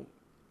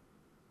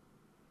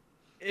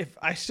 if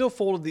I still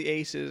folded the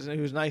aces, and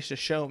it was nice to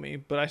show me,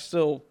 but I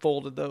still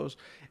folded those,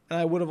 and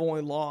I would have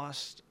only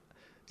lost...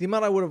 The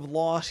amount I would have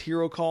lost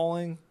hero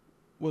calling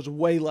was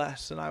way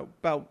less than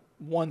about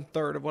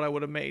 1/3 of what I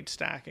would have made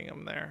stacking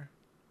them there.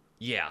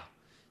 Yeah.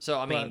 So,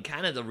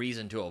 kind of the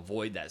reason to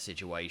avoid that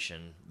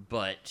situation,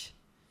 but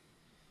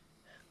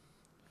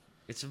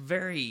it's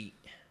very,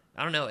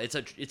 I don't know, it's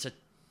a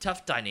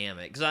tough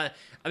dynamic. Because,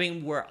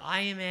 where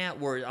I am at,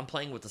 where I'm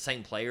playing with the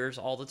same players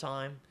all the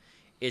time,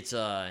 it's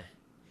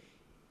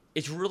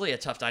really a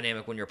tough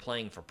dynamic when you're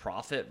playing for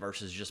profit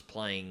versus just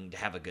playing to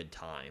have a good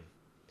time.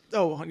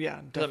 Oh,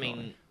 yeah,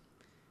 definitely.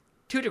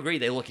 To a degree,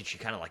 they look at you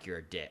kind of like you're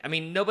a dick.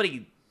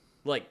 Nobody,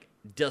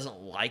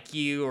 doesn't like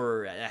you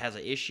or has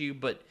an issue,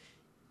 but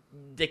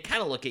they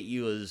kind of look at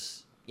you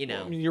as,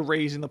 you're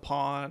raising the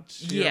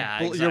pots.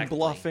 Exactly. You're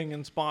bluffing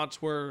in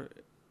spots where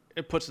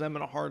it puts them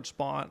in a hard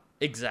spot.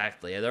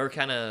 Exactly. They're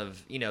kind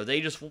of,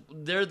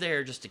 they're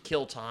there just to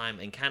kill time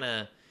and kind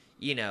of,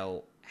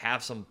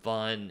 have some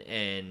fun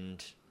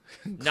and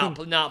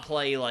not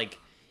play a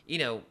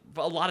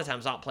lot of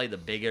times not play the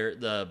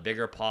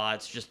bigger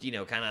pots, just,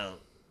 kind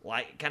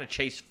of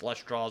chase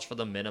flush draws for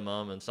the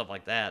minimum and stuff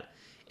like that.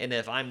 And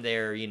if I'm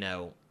there,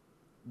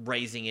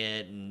 raising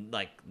it and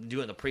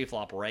doing the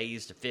pre-flop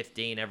raise to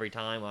 15 every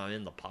time I'm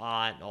in the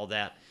pot and all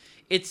that,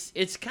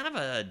 it's kind of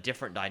a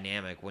different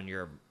dynamic when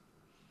you're,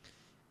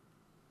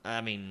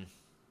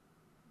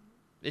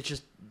 it's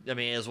just, it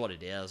is what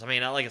it is.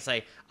 Like I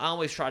say, I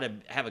always try to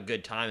have a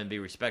good time and be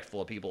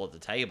respectful of people at the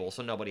table,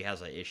 so nobody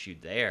has an issue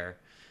there.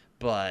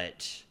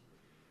 But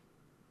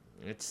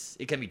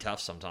it can be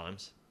tough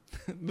sometimes.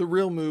 The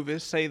real move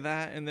is say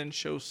that and then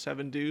show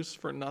 7 deuce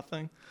for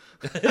nothing.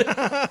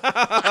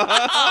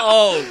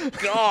 Oh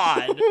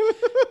God,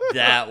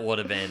 that would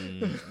have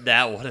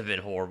been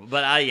horrible.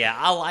 But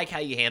I like how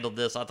you handled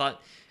this. I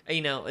thought,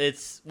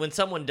 it's when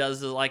someone does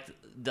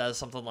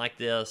something like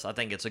this, I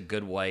think it's a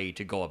good way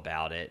to go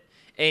about it.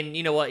 And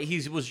you know what?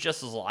 He was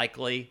just as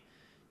likely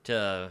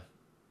to.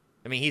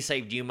 He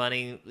saved you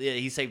money.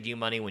 He saved you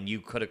money when you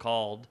could have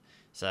called.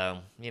 So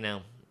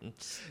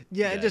it's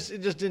yeah, good.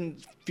 it just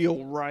didn't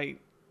feel right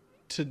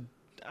to.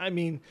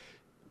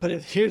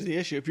 But here's the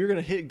issue: if you're going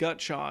to hit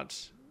gut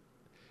shots,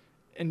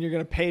 and you're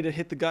going to pay to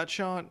hit the gut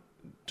shot,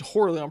 it's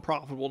horribly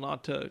unprofitable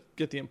not to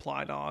get the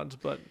implied odds.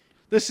 But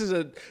this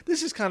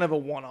is kind of a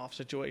one-off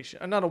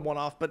situation. Not a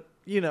one-off, but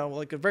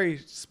a very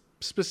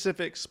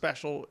specific,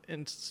 special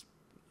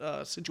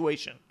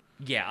situation.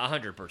 Yeah,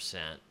 100%.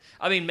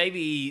 I mean,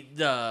 maybe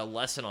the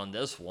lesson on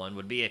this one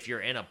would be if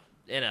you're in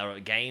a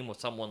game with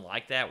someone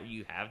like that where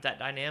you have that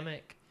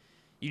dynamic,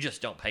 you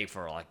just don't pay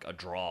for like a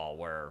draw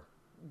where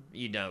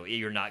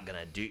you're not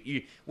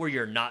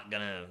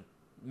gonna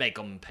make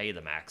them pay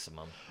the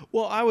maximum.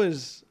 Well, it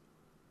was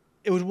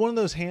one of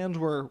those hands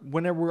where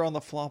whenever we were on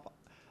the flop,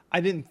 I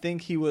didn't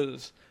think he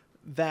was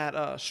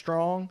that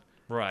strong.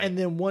 Right. And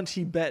then once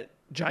he bet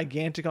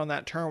gigantic on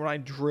that turn when I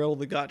drilled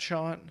the gut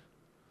shot,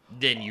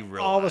 then you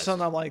realize. All of a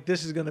sudden I'm like,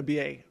 this is going to be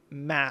a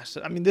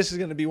massive. I mean, this is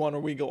going to be one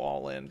where we go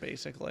all in,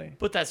 basically.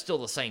 But that's still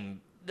the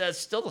same. That's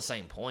still the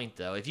same point,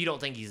 though. If you don't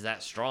think he's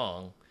that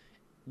strong,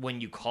 when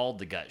you called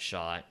the gut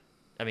shot,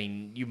 I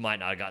mean, you might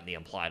not have gotten the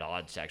implied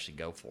odds to actually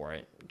go for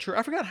it. True.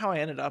 I forgot how I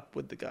ended up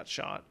with the gut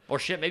shot. Or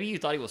shit, maybe you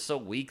thought he was so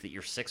weak that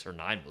your 6 or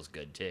 9 was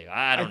good too.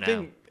 I don't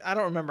know. I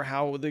don't remember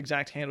how the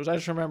exact hand was. I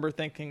just remember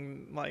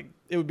thinking like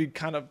it would be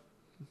kind of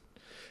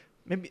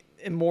maybe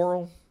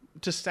immoral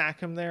to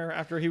stack him there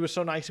after he was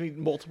so nice to me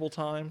multiple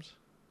times.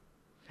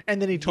 And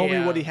then he told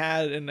me what he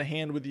had in the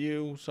hand with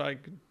you, so I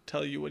could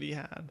tell you what he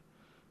had.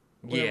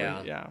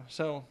 Whatever, yeah.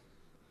 So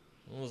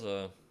it was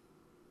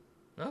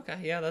okay.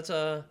 Yeah, that's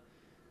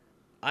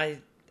I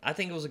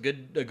think it was a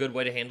good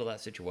way to handle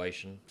that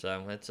situation.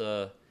 So it's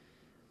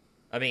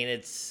I mean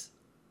it's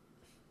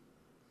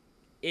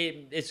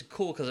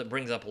cool because it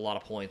brings up a lot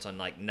of points on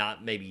like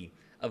not maybe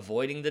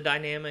avoiding the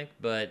dynamic,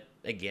 but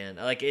again,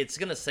 like it's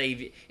gonna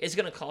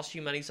cost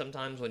you money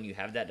sometimes when you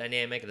have that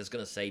dynamic, and it's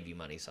gonna save you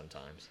money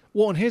sometimes.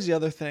 Well, and here's the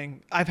other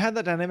thing: I've had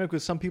that dynamic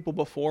with some people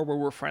before where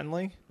we're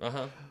friendly.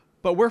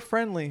 But we're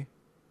friendly,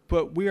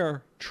 but we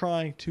are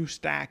trying to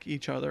stack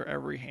each other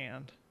every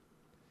hand.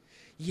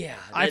 Yeah.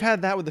 I've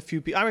had that with a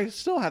few people. I mean, I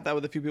still have that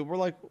with a few people. We're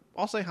like,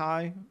 I'll say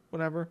hi,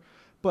 whatever.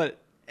 But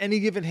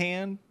any given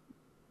hand,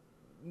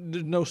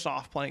 there's no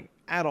soft playing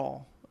at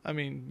all. I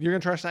mean, you're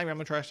going to try to stack me, I'm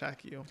going to try to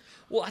stack you.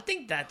 Well, I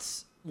think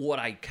that's what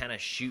I kind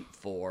of shoot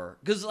for.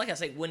 Because like I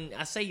say, when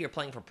I say you're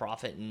playing for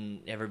profit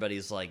and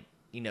everybody's like,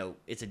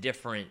 it's a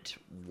different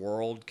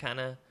world kind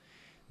of,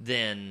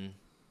 then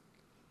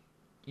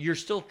you're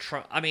still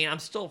I'm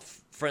still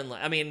friendly.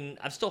 I mean,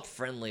 I'm still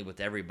friendly with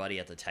everybody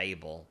at the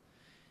table.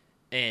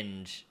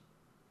 And,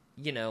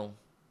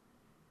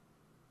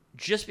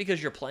 just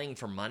because you're playing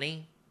for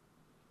money,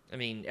 I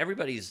mean,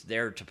 everybody's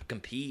there to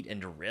compete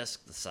and to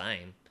risk the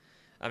same.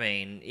 I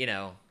mean,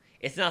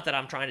 it's not that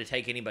I'm trying to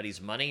take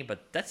anybody's money,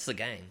 but that's the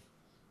game.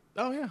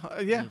 Oh, yeah.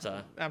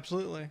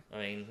 Absolutely. I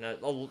mean,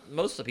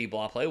 most of the people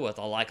I play with,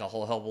 I like a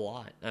whole hell of a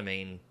lot. I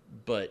mean,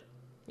 but,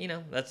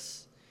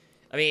 that's...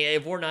 I mean,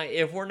 if we're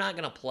not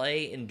going to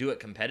play and do it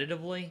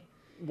competitively...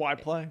 Why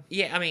play?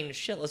 Yeah, I mean,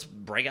 shit, let's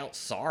break out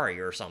Sorry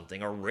or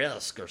something, or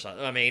Risk or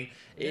something. I mean,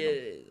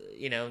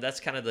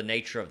 that's kind of the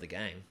nature of the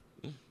game.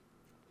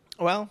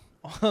 Well,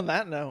 on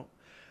that note,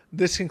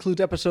 this concludes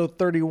episode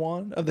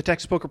 31 of the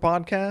Texas Poker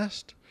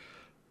Podcast.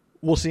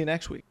 We'll see you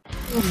next week.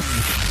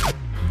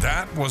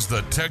 That was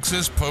the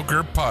Texas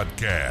Poker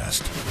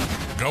Podcast.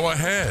 Go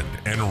ahead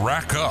and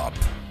rack up,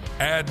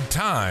 add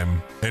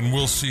time, and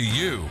we'll see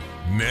you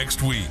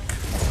next week.